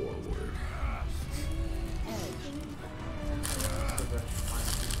forward.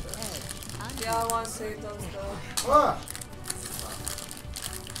 Yeah, I want to save those though. Ah!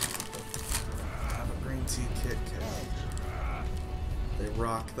 Have a green tea Kit Kat. They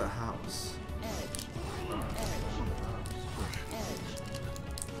rock the house.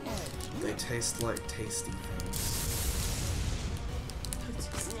 They taste like tasty things.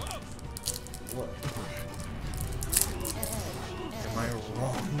 What? Am I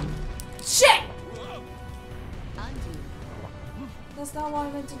wrong? Shit! That's not what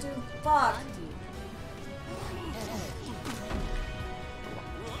I meant to do. Fuck.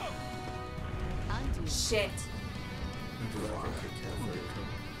 Shit.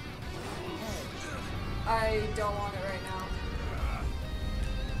 I don't want it right now.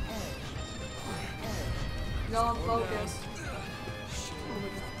 No, I'm focused.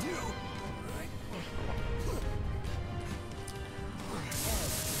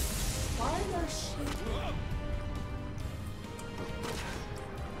 Why are there shit?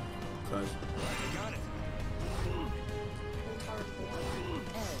 Cause Got it.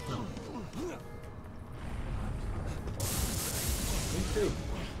 me too.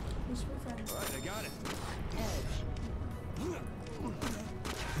 We should be friends. Alright, I got it.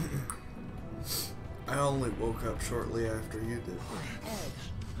 I only woke up shortly after you did.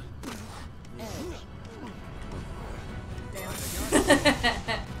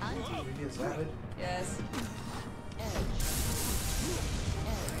 Is that it? Yes.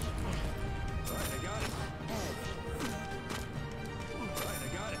 Alright, I got it. Alright, I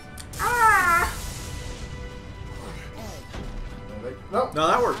got it. Ah! No. No,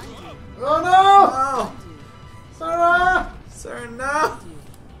 that worked. Oh no! No! Sarah! Sarah, no!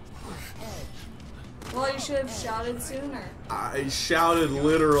 Well, you should have shouted sooner. I shouted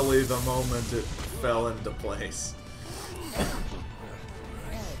literally the moment it fell into place. You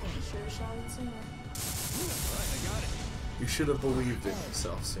should have shouted sooner. You should have believed in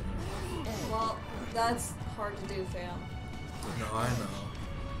yourself sooner. Well, that's hard to do, fam. No, I know.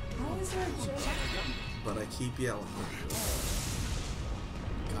 How is there a joke? But I keep yelling at you.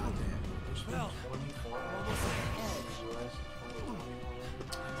 God damn.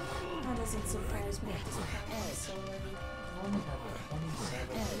 That doesn't surprise me. It doesn't surprise me so already.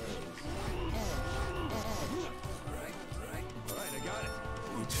 Alright, I got it.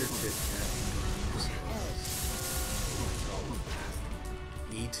 Eat your Kit Kat.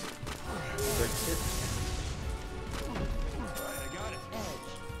 Eat the Kit Alright, I got it.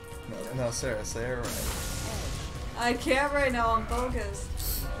 Kat. No, Sarah, say it right. I can't right now. I'm focused.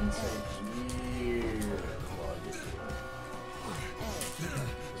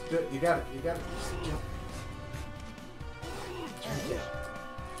 You got it. You got it. Just jump.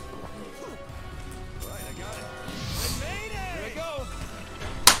 Alright, I got it. I made it! Here I go!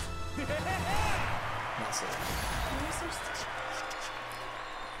 Massive.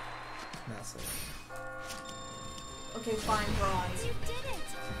 Massive. Okay, fine, bronze. You did it!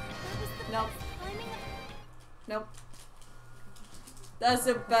 That was the Nope. climbing. Nope. That's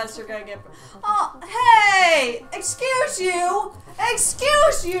the best you're gonna get. Oh, hey! Excuse you!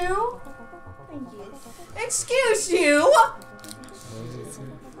 Excuse you! Thank you. Excuse you!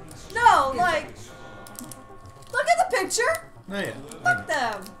 No, like, look at the picture. Oh yeah. Look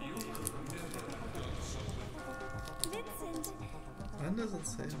them. Vincent, That doesn't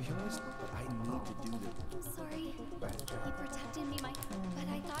say. To be honest, I need to do this. I'm sorry. He protected me, but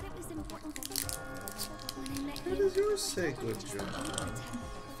I thought it was important. When I met How you, does yours say good job? I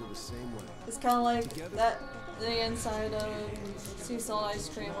feel the same way. It's kind of like that, the inside of sea salt ice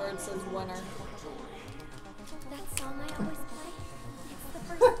cream where it says winner. that song I always play, it's the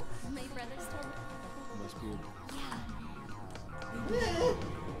first my brothers told me. Must be Yeah.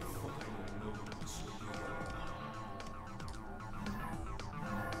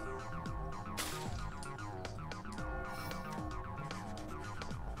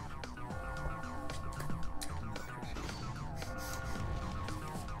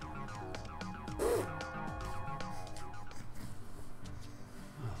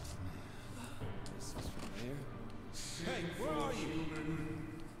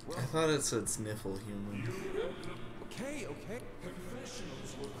 thought it said sniffle human. Okay, okay.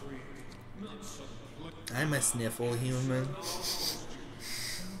 Professionals were created, not some I'm a sniffle human.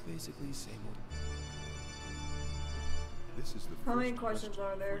 Basically, same old. This is the How many first questions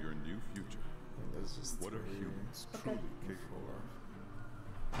question are there? for your new future. There's just What are humans truly capable of?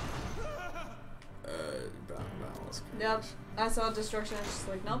 Balance. Yep. I saw destruction. I was just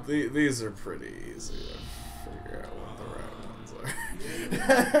like, nope. These are pretty easy to figure out what the right ones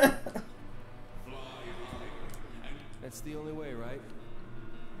are. That's the only way, right?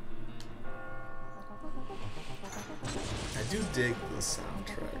 I do dig the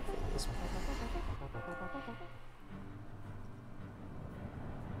soundtrack for this one.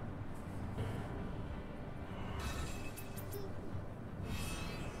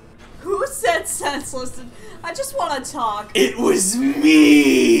 Who said senseless? I just want to talk. It was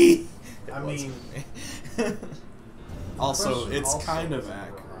me! I mean... Also, Question it's also kind of is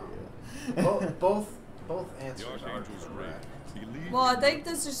accurate. both answers are correct. Well, I think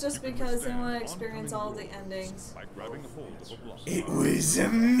this is just because they want to experience all the endings. By grabbing hold of a block. It was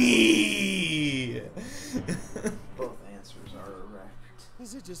me! Both answers are correct.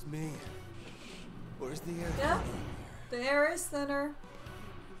 Is it just me? Where's the air? Yeah. The air is thinner.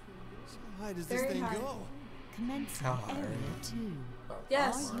 So high does Very this thing high. go? Commence How high are area you? 2.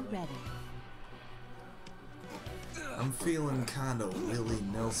 Yes. Are you ready? I'm feeling kind of Willie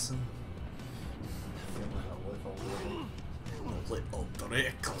Nelson. Feeling a little really. Little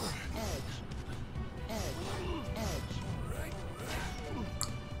Draco.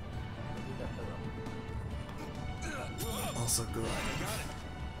 Also good.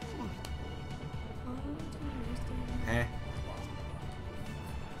 Eh?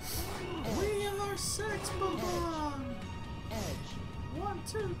 We and our sex belong. 1,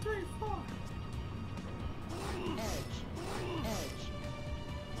 2, 3, 4.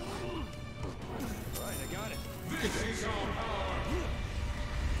 Right, I got it.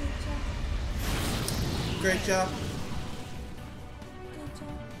 Great job.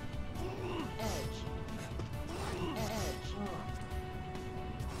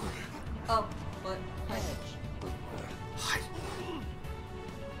 Oh, what? Hi. Hi.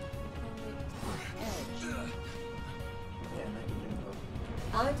 Yeah, and then you can go.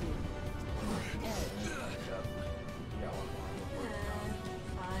 What? Yellow one.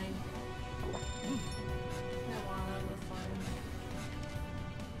 Fine. No, we're fine.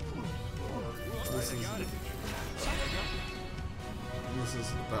 This is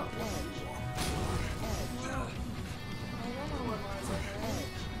about what you want. I don't know what was it, right?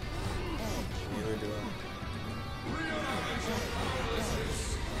 Neither do I.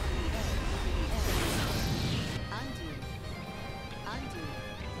 Undo. Undo.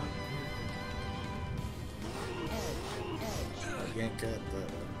 I can't cut that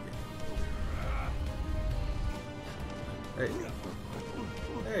up. Hey.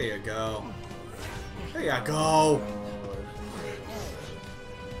 There you go. There you go.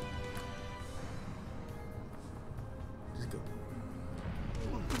 Just go.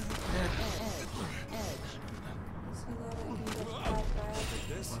 So that I can get that back.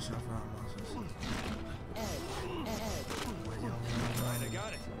 Watch out for our monsters. Right, I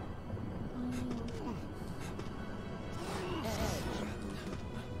got it.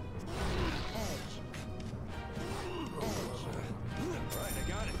 Right, I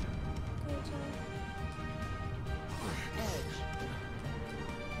got it. Good job.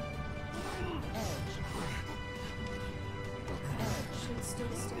 Should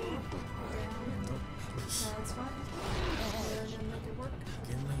still stay down. That's fine. We're gonna make it work.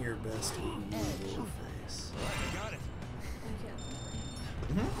 Give me your best evil face. Right, I got it.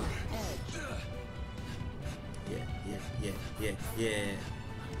 Yeah.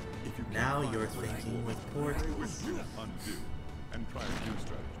 If you Now can't you're find the thinking goal, with why portals. would you undo and try a new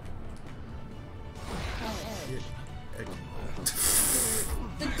strategy?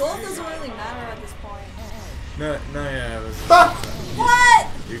 The goal doesn't really matter at this point. No, yeah, it was. What?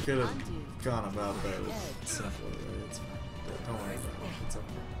 You could have gone about that simpler, right? It's fine. Don't worry about it. It's okay.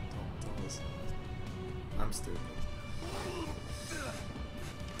 Don't listen. I'm stupid.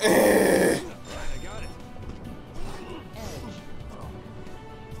 Right, I got it.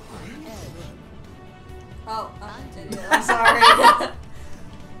 Oh, I'm an idiot. I'm sorry.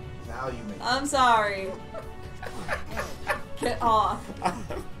 Now you make I'm sorry. Get off.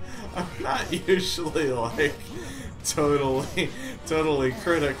 I'm not usually like totally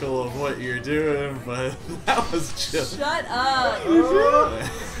critical of what you're doing, but that was just. Shut up.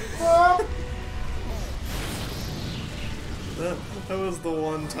 That was the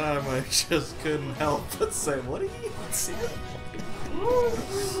one time I just couldn't help but say, "What are you doing?" Who's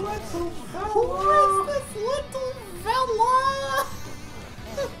this little fella?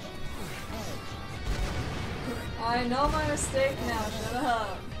 I know my mistake now, shut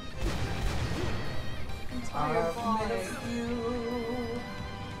up. I've missed you.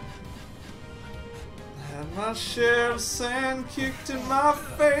 Had my share of sand kicked in my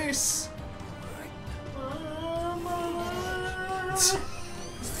face.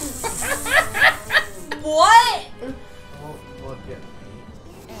 What? Oh, look at me.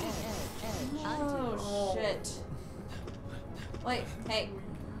 Oh shit. Wait, hey.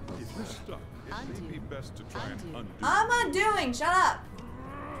 If you're stuck, it may be best to try and undo. I'm undoing, shut up.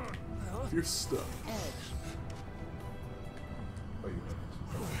 You're stuck. Oh, you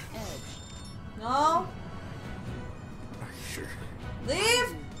No. Are you sure?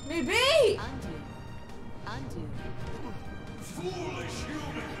 Leave me be. Undo. Foolish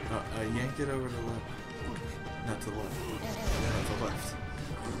human! Yank it over to the left. Not to the left. Yeah, to the left.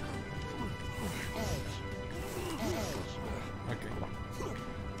 Okay.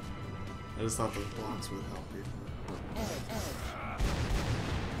 I just thought those blocks would help you.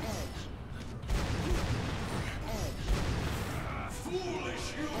 Foolish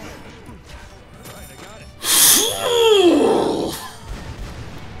human! Right, I got it.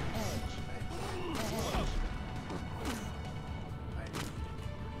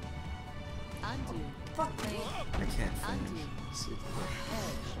 Undo. Fuck me. I can't finish. See.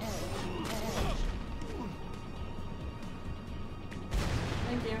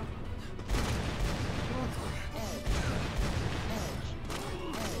 Thank you.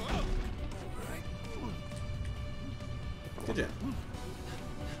 Good job.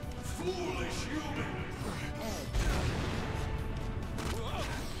 Foolish human!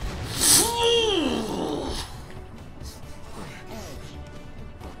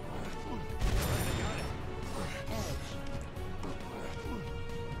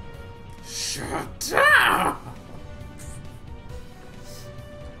 Shut up!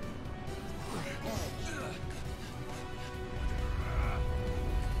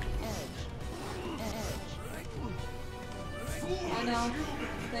 I know.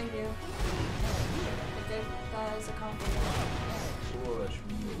 Thank you. Okay, that is a compliment. Push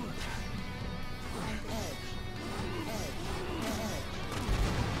me.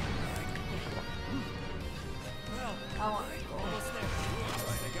 I want to go. Almost there.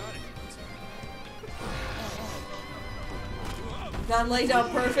 Right, I got it. That laid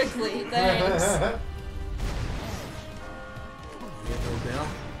out perfectly. Thanks. Bell.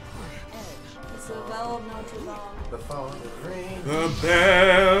 It's the bell of Notre Dame. The phone is ringing. The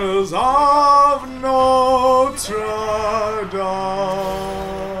bells of Notre Dame.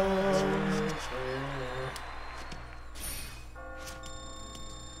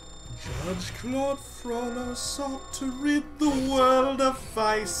 Judge Claude Frollo sought to rid the world of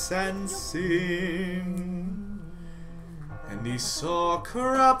vice and sin, and he saw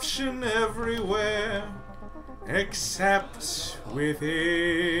corruption everywhere except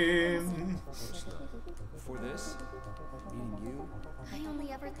within. For this, meeting you, I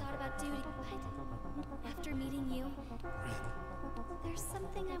only ever thought about duty, but after meeting you, there's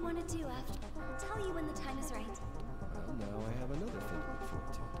something I want to do after. I'll tell you when the time is right. well, now I have another thing to look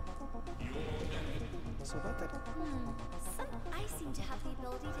forward to. So about that, I seem to have the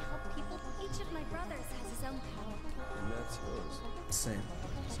ability to help people. Each of my brothers has his own power. and that's yours. Same.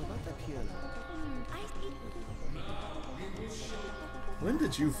 So about that piano. When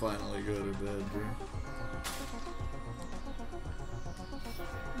did you finally go to bed, Drew?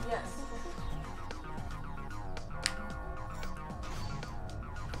 Yes.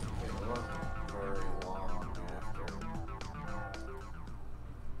 It wasn't very long after.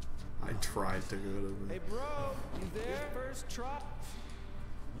 I tried to go to bed. Hey, bro, you there? First try.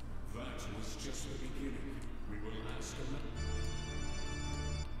 That was just the beginning. We will ask him.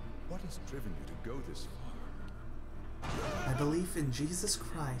 What has driven you to go this far? I believe in Jesus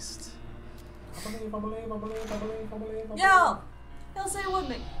Christ. I believe. Yo! He'll say it with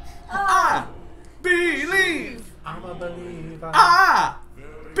me. I believe! I'm a believer. I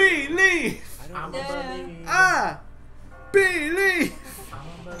believe! I'm a believer. I believe! I'm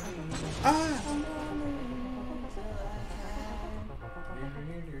a believer.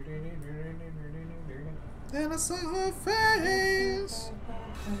 Then I saw her face,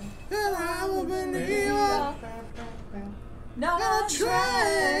 and I'm a believer. Not a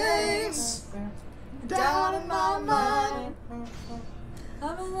trace down in my mind.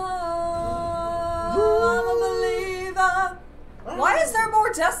 I'm in love. I'm a believer. Why is there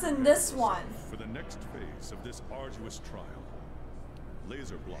more deaths than this one? For the next phase of this arduous trial,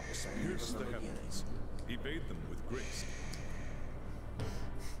 laser blocks pierce the heavens. Evade them with grace.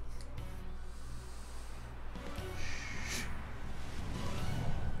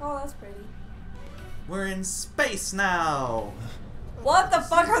 Oh, that's pretty. We're in space now. What the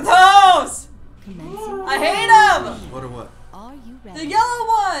fuck are those? I hate them. What are what? Are you ready? The yellow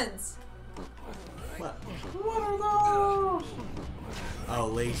ones. What are those?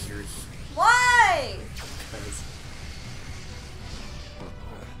 Oh, lasers. Why? Because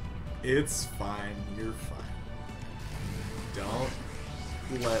it's fine. You're fine. Don't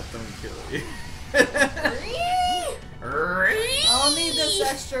let them kill you. I'll need this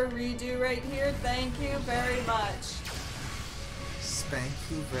extra redo right here. Thank you very much. Thank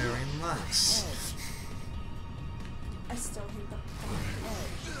you very much. I still hate the.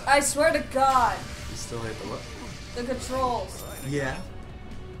 I swear to God. You still hate the what? The controls. Yeah.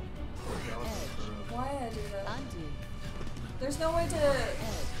 Why I do that? There's no way to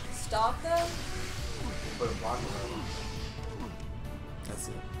stop them. Put a block on them. That's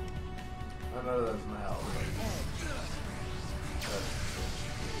it. I know that doesn't help.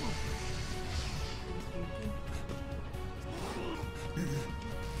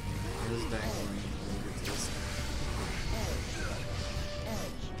 Here's dangling. We'll get to this.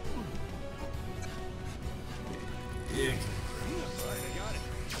 Ick.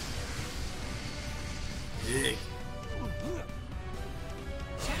 Ick.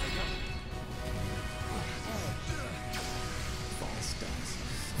 False dice.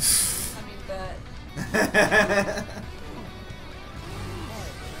 I mean, bet.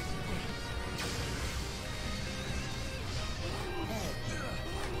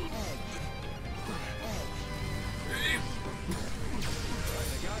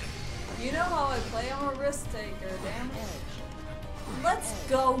 You know how I play? I'm a risk taker, damn it. Let's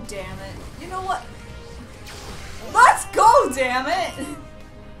go, damn it. You know what? Let's go, damn it!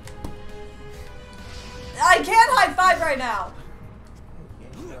 I can't high five right now!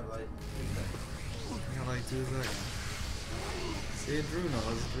 You got like 2 seconds. See, Drew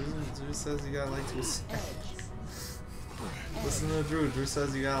knows. Drew says you got like 2 seconds. Listen to Drew. Drew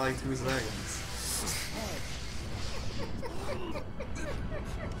says you got like 2 seconds.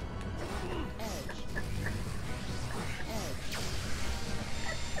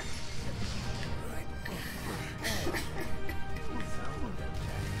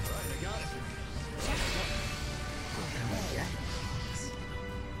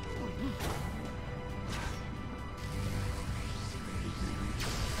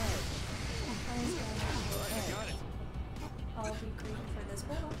 I'll be green for this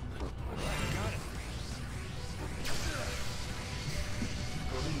battle.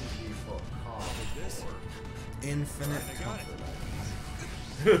 Infinite comfort.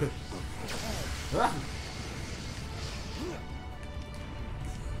 Ah.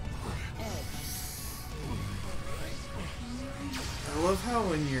 I love how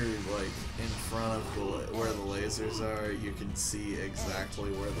when you're like in front of the where the lasers are, you can see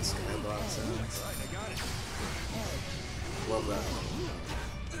exactly where the skybox ends. Love that one.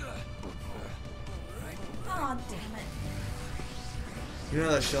 Aw, damn it. You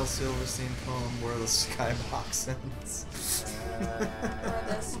know that Shel Silverstein poem, Where the Skybox Ends? Where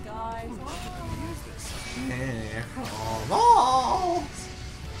the sky falls.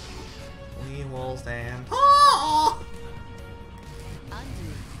 We will stand tall.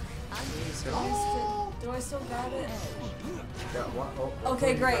 Do I still got it? Got one,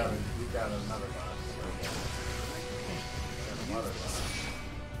 Okay, great. You got another box. Got another box.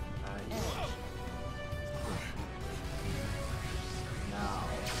 Nice. Now.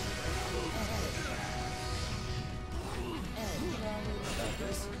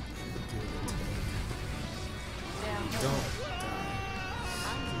 Don't die.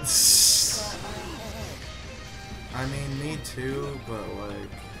 I mean, me too, but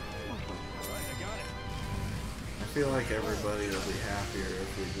like, I feel like everybody will be happier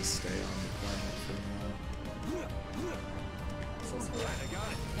if we just stay on the planet for now.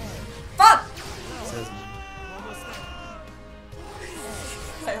 Fuck! Says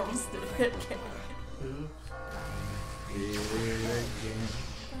I almost did it again. Did it again.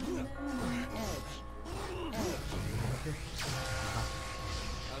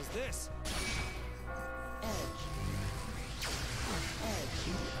 How's this?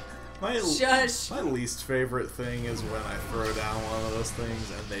 My least favorite thing is when I throw down one of those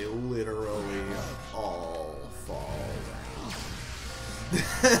things and they literally all fall down.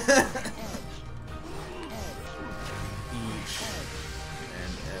 Each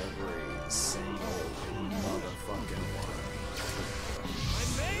and every single motherfucking one. I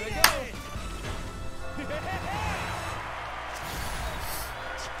made it!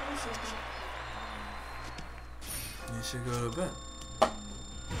 You should go to bed.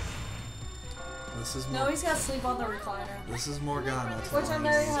 This is No, he's got to sleep on the recliner. This is Morgana. Which I'm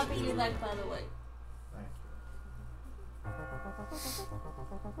very happy you like, by the way.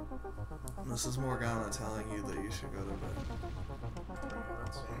 This is Morgana telling you that you should go to bed.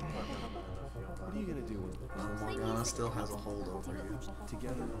 What are you gonna do when Morgana still has a hold over you.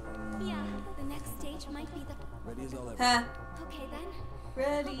 Together. Yeah, the next stage might be the... Ready as I'll ever. Huh. Okay then.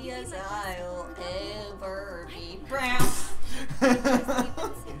 Ready as I'll ever be. Brown.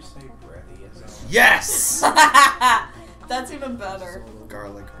 Yes! That's even better.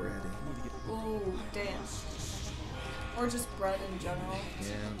 Garlic bread. Ooh, damn. Or just bread in general.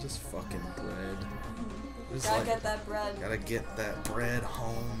 Yeah, just fucking bread. Just Gotta get that bread. Gotta get that bread,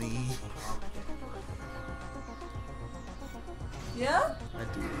 homie. Yeah? I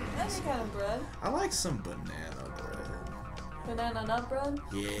do. Any kind of bread. I like some banana bread. Banana nut bread?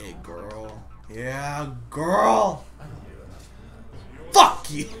 Yeah, girl. Yeah, girl!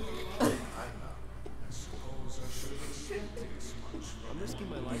 Fuck you! I'm risking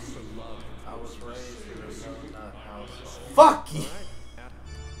my life for love. I was raised in a no-nut household. Fuck you!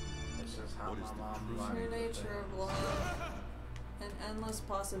 It's just how my mom True nature of love. An endless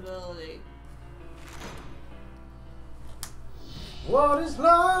possibility. What is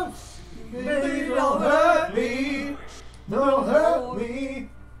love? Baby, don't hurt me. Don't hurt me.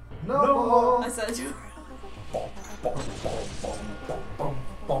 No more. I said it to her.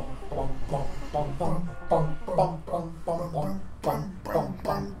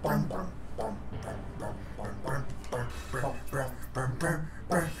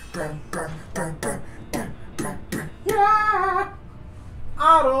 Yeah,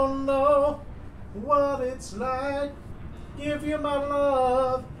 I don't know what it's like. Give you my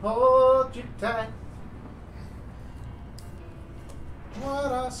love, hold you tight.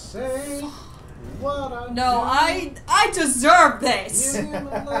 What I say, what I No, do. I deserve this. Give you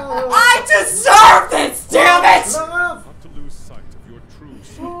my love. I deserve this, damn it! Love. Not to lose sight of your true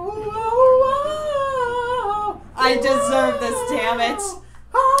Ooh, ooh, ooh, I deserve this, damn it.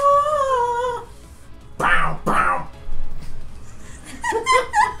 ah. Bow, bow.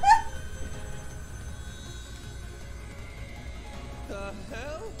 The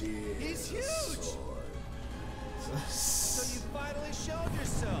hell? He's huge! So you finally showed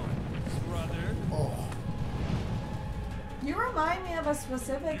yourself, brother. Oh. You remind me of a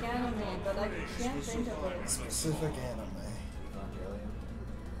specific anime, but I can't think of it. Specific anime.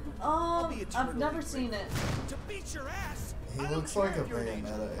 I've never seen it. To beat your ass! He I don't looks like care a if you're an Bayonetta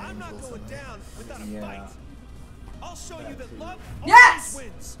angel. I'm not angel going to me. down without a Yeah. fight. I'll show you that love Yes!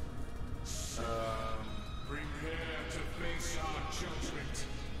 always wins. Prepare to face our judgment.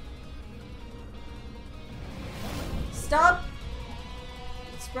 Stop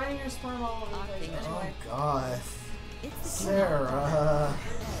spraying your sperm all over the place. Anyway. Oh God. Sarah.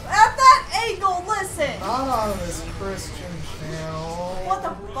 At that angle, listen! Not on this Christian channel. What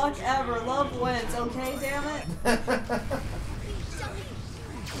the fuck ever. Love wins, okay, damn it? That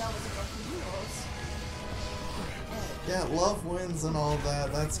was fucking close. Yeah, love wins and all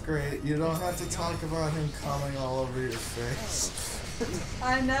that. That's great. You don't have to talk about him coming all over your face.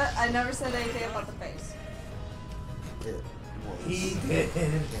 I never said anything about the face. It was. He did.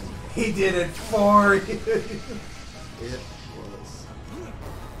 He did it for you. It was.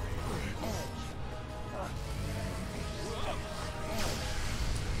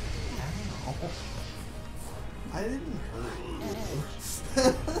 I didn't hurt you.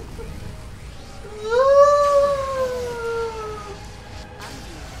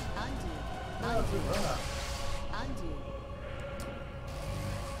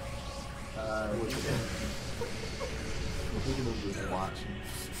 Look at him just watching.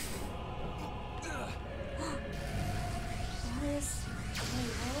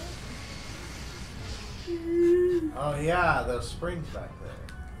 Oh yeah, those springs back there.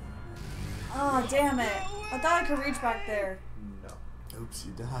 Oh, damn it. I thought I could reach back there. No. Oops,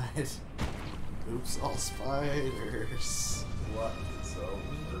 you died. Oops, all spiders. What? It's over.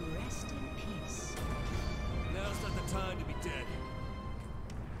 Rest in peace. Now's not the time to be dead.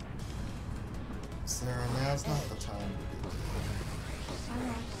 Sarah, now's not the time to be.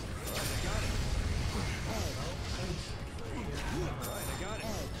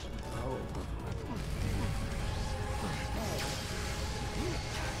 Oh.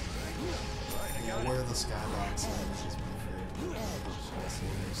 Yeah, where the skybox ends is my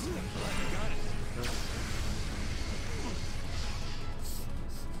favorite.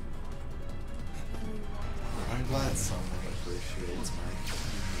 I'm glad someone appreciates my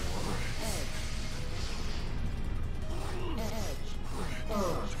humor.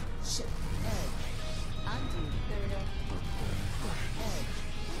 Oh, shit. Undo. There we go.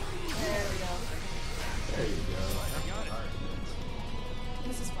 There we go.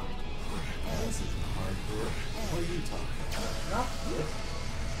 This is hard bit. What are you talking about?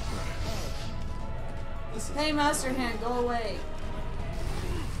 This is Hey, Master Hand, go away.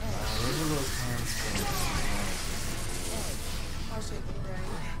 those are those hands from Oh shit, you're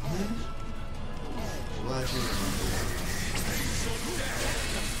right. glad you remember that.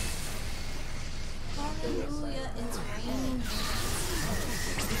 Hallelujah, it's raining.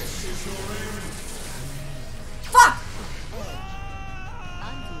 Fuck!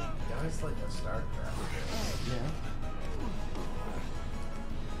 Guys like a StarCraft. Yeah.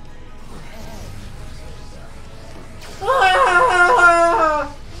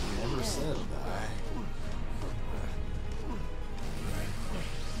 Never said die.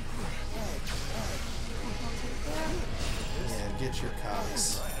 Yeah, get your cocks.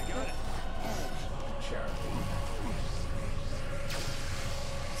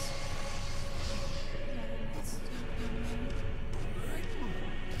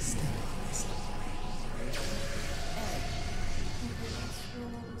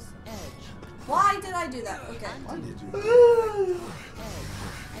 Why did I do that? Okay. Why did you?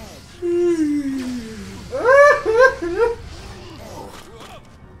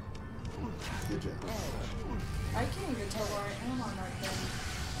 Good job. I can't even tell where I am on that thing.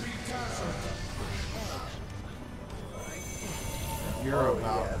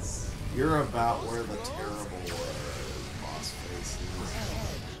 You're about where the terrible boss face is.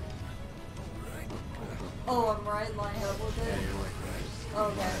 Oh, I'm right lined up with it? Yeah, you're like right.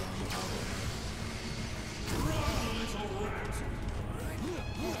 Okay.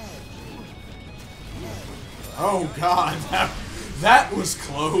 Oh god, that was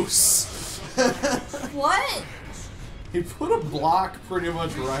close. What? He put a block pretty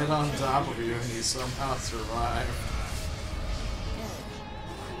much right on top of you and you somehow survived.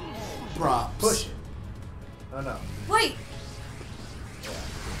 Props. Push it. Oh no. Wait!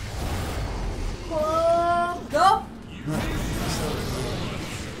 Go!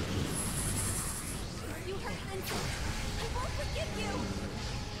 You hurt Vincent. I won't forgive you.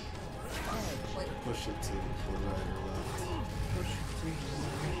 Wait. Push it to the right or left. Push it to the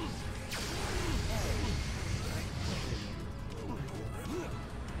right.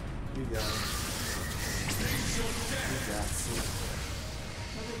 You got it. You got it.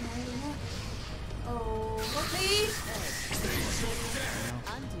 Oh, look me!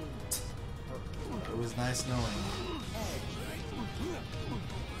 It was nice knowing you.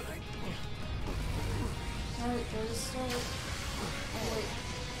 Alright, there's start. Wait.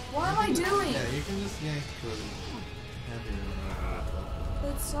 What am I doing? Yeah, you can just yank the heavier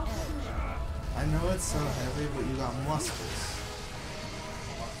one. It's so heavy. I know it's so heavy, but you got muscles.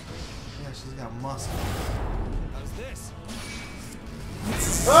 Yeah, she's got muscles. How's this?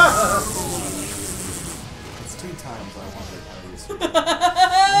 It's 2 times I wondered how you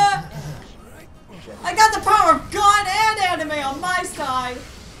I got the power of God and anime on my side!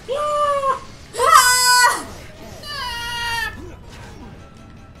 Ah! Ah!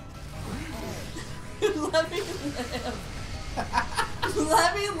 Let me live.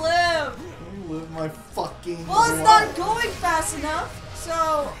 Let me live. You live my fucking Well, it's life. not going fast enough,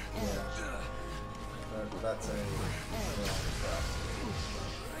 so. That's a.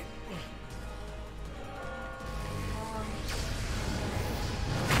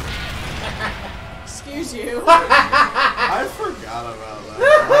 Excuse you. I forgot about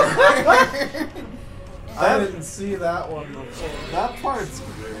that. I didn't see that one before. That part's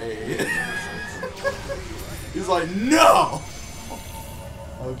great. He's like, no!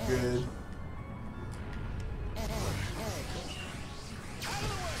 Oh, good.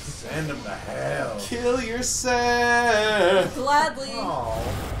 Send him to hell. Kill yourself! Gladly. Oh.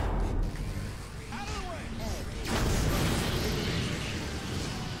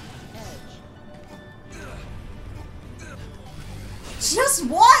 Just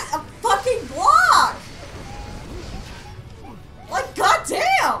want a fucking block! Like,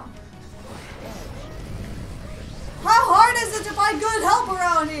 goddamn! How hard is it to find good help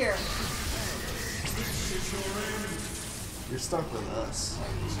around here? You're stuck with us.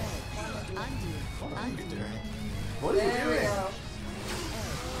 What are you doing? What are you There we doing? go.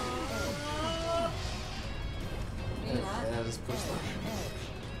 Yeah, just push that.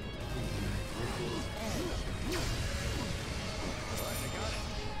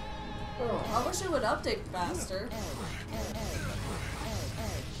 I wish it would update faster.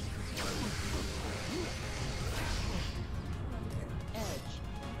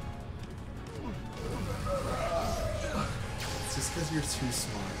 It's just because you're too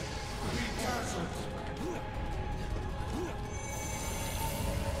smart.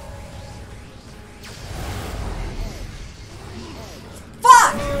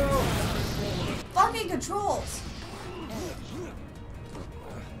 Fuck! many controls.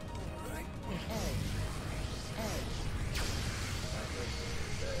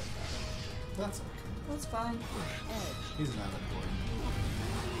 That's okay. That's fine. He's not important.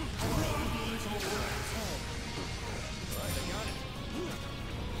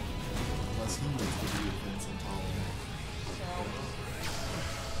 Unless he needs to be with Vincent Hall.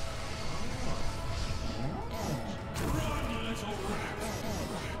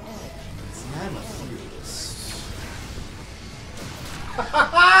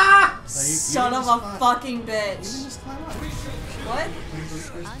 Son of a fucking bitch. What?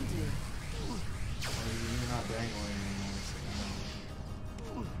 You're not dangling anymore.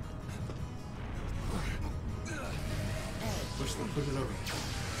 Push it over.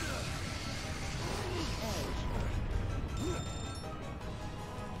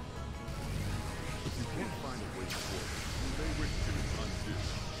 If you can't find a way forward, you may wish to undo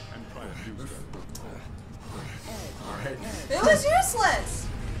and try a new step. Alright. It was useless!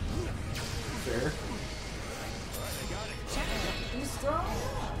 Fair. He's throwing up.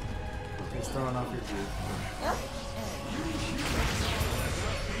 He's throwing off your tooth. Yep.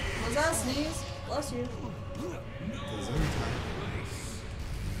 Was that a sneeze? Bless you.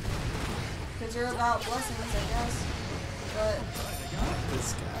 Because you're about blessings, I guess. But... This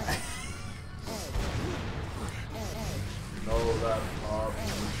guy. Know that God, I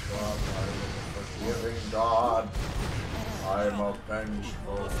am a forgiving God. I am a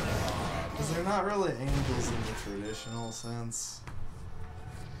vengeful God. Because they're not really angels in the traditional sense.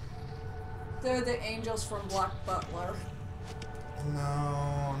 they're the angels from Black Butler.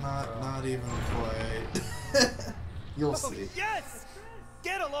 No, not even quite. You'll see. Yes!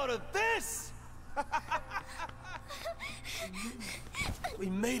 Get a load of this! We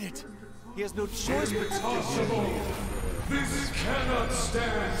made it. He has no choice but to Impossible. This cannot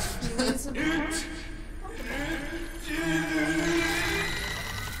stand.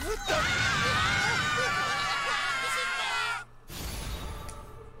 What the?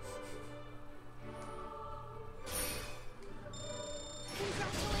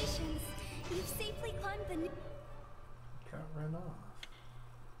 Congratulations! You've safely climbed the new... Got ran off.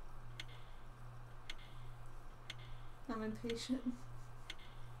 I'm impatient.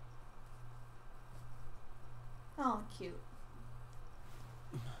 Oh, cute.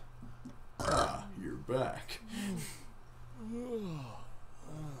 Ah, you're back. We're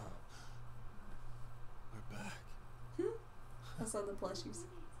back. I saw the plushies.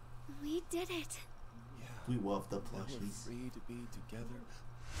 We did it. Yeah. We love the Now we're plushies. free to be together.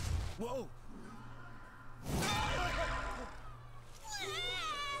 Whoa!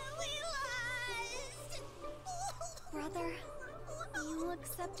 Brother, you will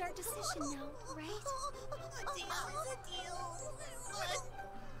accept our decision now, right? A deal is a deal.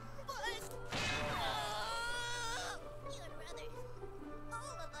 But you and brother,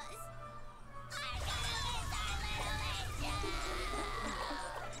 all of us, are gonna miss our little angel.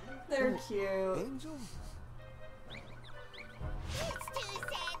 They're cute. Angel? It's too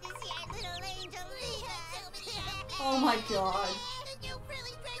sad to see our little angel leave us. Oh my god. The new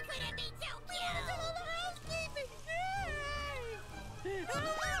frilly dress would have been so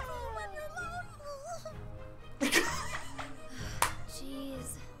Jeez,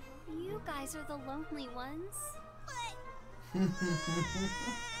 you guys are the lonely ones.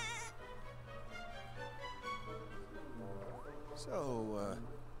 So,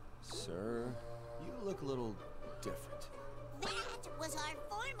 sir, you look a little different. That was our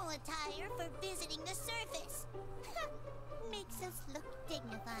formal attire for visiting the surface. Makes us look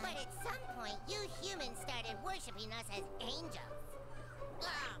dignified. But at some point, you humans started worshipping us as angels.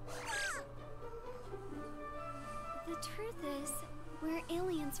 The truth is, we're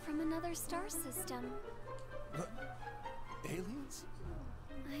aliens from another star system. Aliens?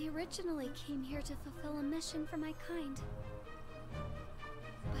 I originally came here to fulfill a mission for my kind.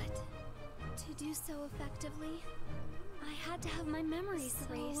 But to do so effectively, I had to have my memories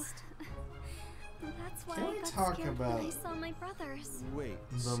erased. That's why Can I we got talk scared about when I saw my brothers. Wait,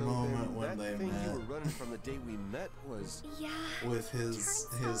 the so moment then when that they thing met? you were running from the day we met was... Yeah. With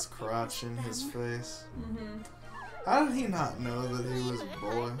his crotch in his face? Mm-hmm. How did he not know that he was a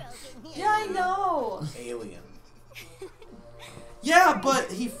boy? Yeah, I know. Alien. Yeah,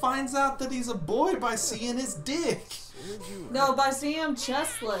 but he finds out that he's a boy by seeing his dick. No, by seeing him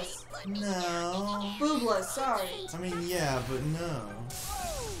chestless. No. Boobless, sorry. I mean, yeah, but no.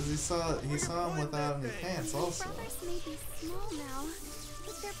 Because he saw him without any pants also. Brothers may be small now,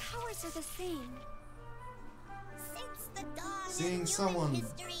 but their powers are the same. Seeing someone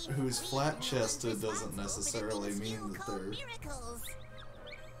who's flat-chested doesn't necessarily mean that they're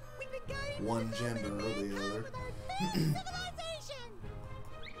one gender or the other.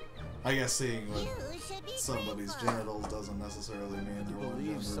 I guess seeing what somebody's genitals doesn't necessarily mean they're one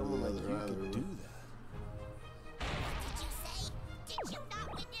gender someone or like the you other could either. do Did that. you say? Did you not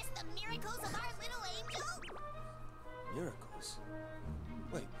witness the miracles of our little angel? Miracles?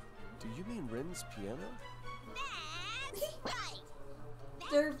 Wait, do you mean Rin's piano? That's right.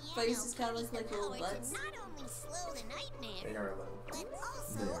 Their faces kind of look like little butts. Not only slow the nightmare, They are little. but They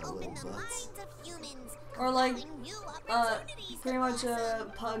also are open little the butts. minds of humans. Or like, allowing new opportunities pretty to much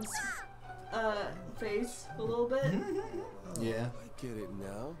blossom. Pug's face a little bit. Yeah. I get it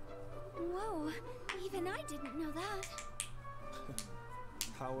now. Whoa, even I didn't know that.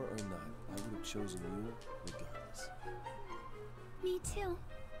 Power or not, I would have chosen you regardless. Me too.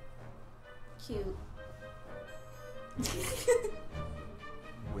 Cute.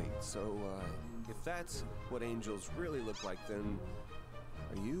 Wait, so, if that's what angels really look like, then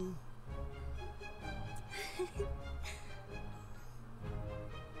are you?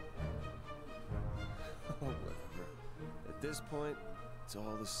 Oh, whatever. At this point, it's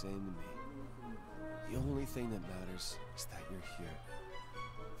all the same to me. The only thing that matters is that you're here.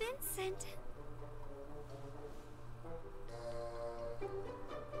 Vincent.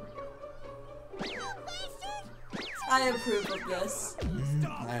 I approve of this.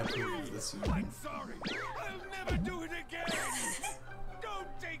 I approve of this. I'm sorry. I'll never do it again. Don't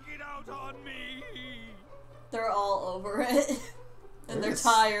take it out on me. They're all over it. And they're as-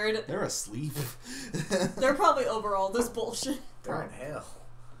 tired. They're asleep. They're probably over all this bullshit. They're in hell.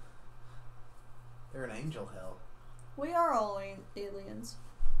 They're in angel hell. We are all aliens.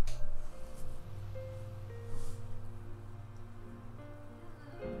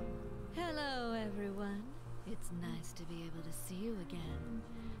 Hello, everyone. It's nice to be able to see you again.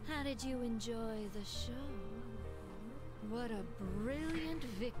 How did you enjoy the show? What a brilliant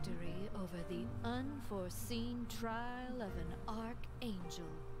victory over the unforeseen trial of an archangel.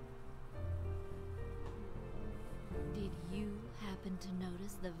 Did you happen to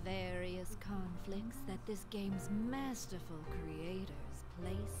notice the various conflicts that this game's masterful creators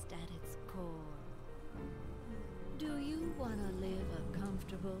placed at its core? Do you want to live a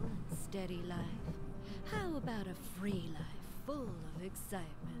comfortable and steady life? How about a free life full of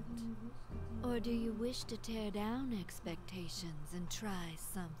excitement? Or do you wish to tear down expectations and try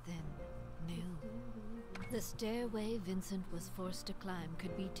something new? The stairway Vincent was forced to climb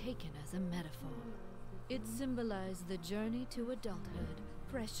could be taken as a metaphor. It symbolized the journey to adulthood,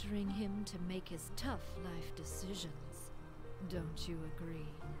 pressuring him to make his tough life decisions. Don't you agree?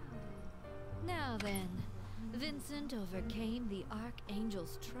 Now then, Vincent overcame the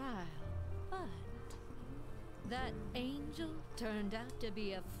Archangel's trial, but that angel turned out to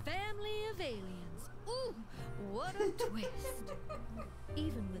be a family of aliens. Ooh, what a twist!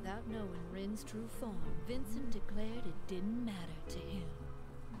 Even without knowing Rin's true form, Vincent declared it didn't matter to him.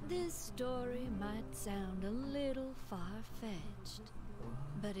 This story might sound a little far-fetched,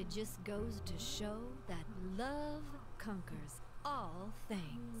 but it just goes to show that love conquers all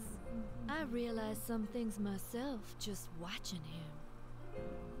things. I realized some things myself just watching him.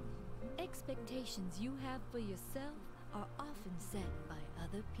 Expectations you have for yourself are often set by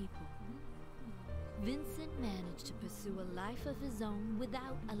other people. Vincent managed to pursue a life of his own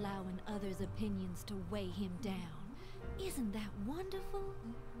without allowing others' opinions to weigh him down. Isn't that wonderful?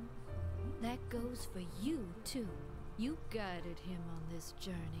 That goes for you, too. You guided him on this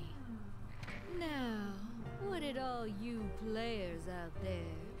journey. Now, what did all you players out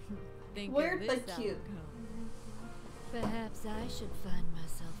there think Weird of this but cute. outcome? Perhaps I should find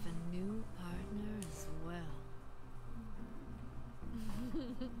myself a new partner as well.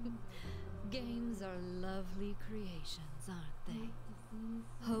 Games are lovely creations, aren't they?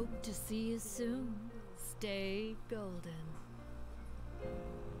 Hope to see you soon. Stay golden.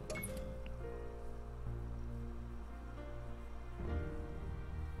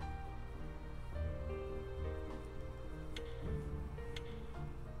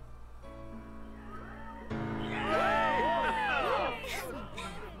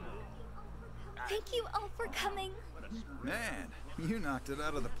 Thank you all for coming. Man, you knocked it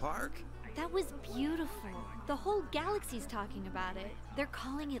out of the park. That was beautiful. The whole galaxy's talking about it. They're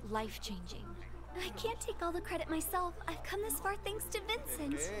calling it life-changing. I can't take all the credit myself. I've come this far thanks to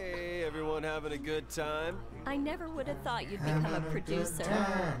Vincent. Hey, everyone having a good time? I never would have thought you'd become a producer.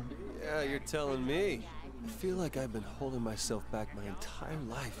 Yeah, you're telling me. I feel like I've been holding myself back my entire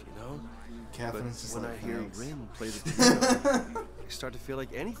life, you know? Catherine's just when like, I hear thanks. Rin play the piano, I start to feel like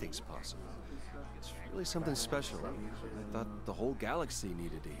anything's possible. It's really something special. I thought the whole galaxy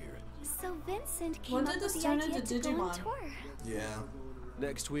needed to hear it. So Vincent came When up did with this the turn idea into to go on Digimon? tour. Yeah.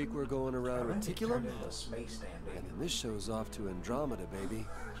 Next week we're going around Reticulum, Into a space dandy. and then this show's off to Andromeda, baby.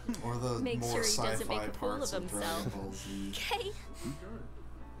 Or the Make more sure he doesn't sci-fi make a fool parts of of Dragon himself. Ball Z. Okay.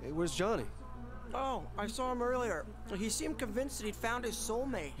 Hey, where's Johnny? Oh, I saw him earlier. He seemed convinced that he'd found his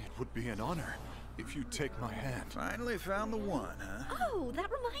soulmate. It would be an honor if you take my hand. Finally found the one, huh? Oh, that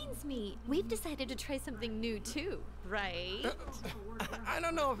reminds me. We've decided to try something new too, right? I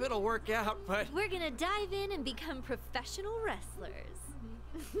don't know if it'll work out, but... We're gonna dive in and become professional wrestlers.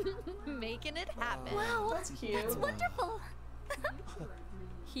 Making it happen. Wow, that's cute. That's wonderful.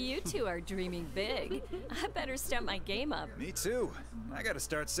 You two are dreaming big. I better step my game up. Me too. I gotta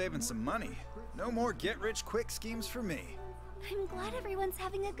start saving some money. No more get-rich-quick schemes for me. I'm glad everyone's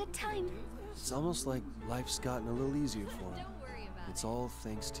having a good time. It's almost like life's gotten a little easier for him. It's all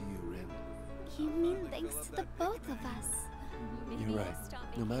thanks to you, Rin. You mean thanks to the both of us? You're right.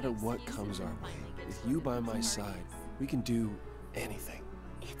 No matter what comes our way, with you by my side, we can do anything.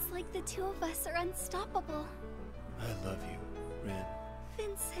 It's like the two of us are unstoppable. I love you, Rin.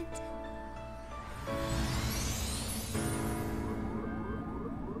 Vincent.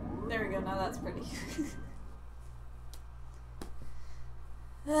 There we go, now that's pretty.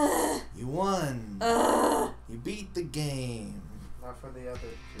 You won. You beat the game. Not for the other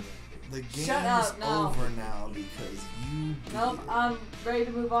two. The game's Shut up, no. over now because you beat Nope, it. I'm ready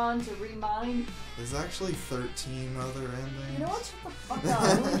to move on to remind. There's actually 13 other endings. You know what? Shut the fuck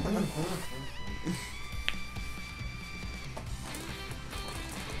up.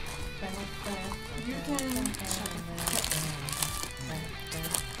 You can.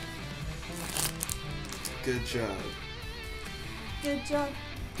 Good job. Good job.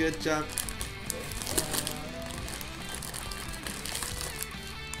 Good job.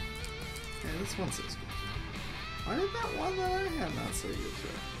 Yeah, this one says good job. Why did that one that I had not say good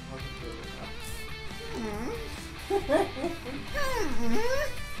job?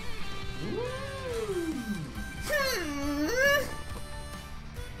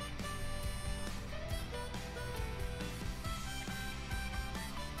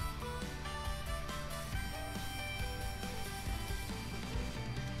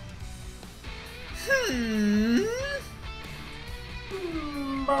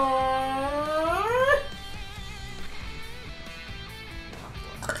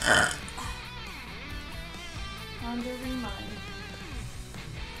 On to remind.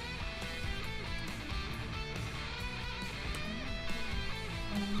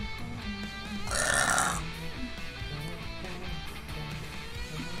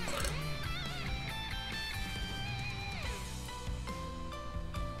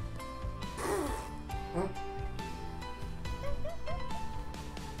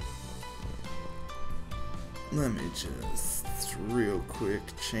 Let me just real quick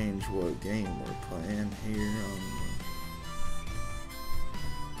change what game we're playing here on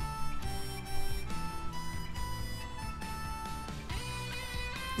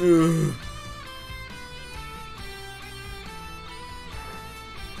the...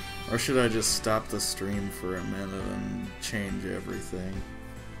 Or should I just stop the stream for a minute and change everything?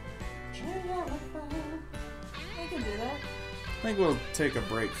 I can do that. I think we'll take a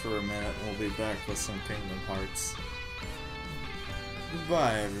break for a minute and we'll be back with some Kingdom Hearts.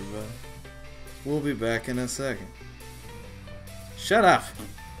 Goodbye, everybody. We'll be back in a second. Shut up!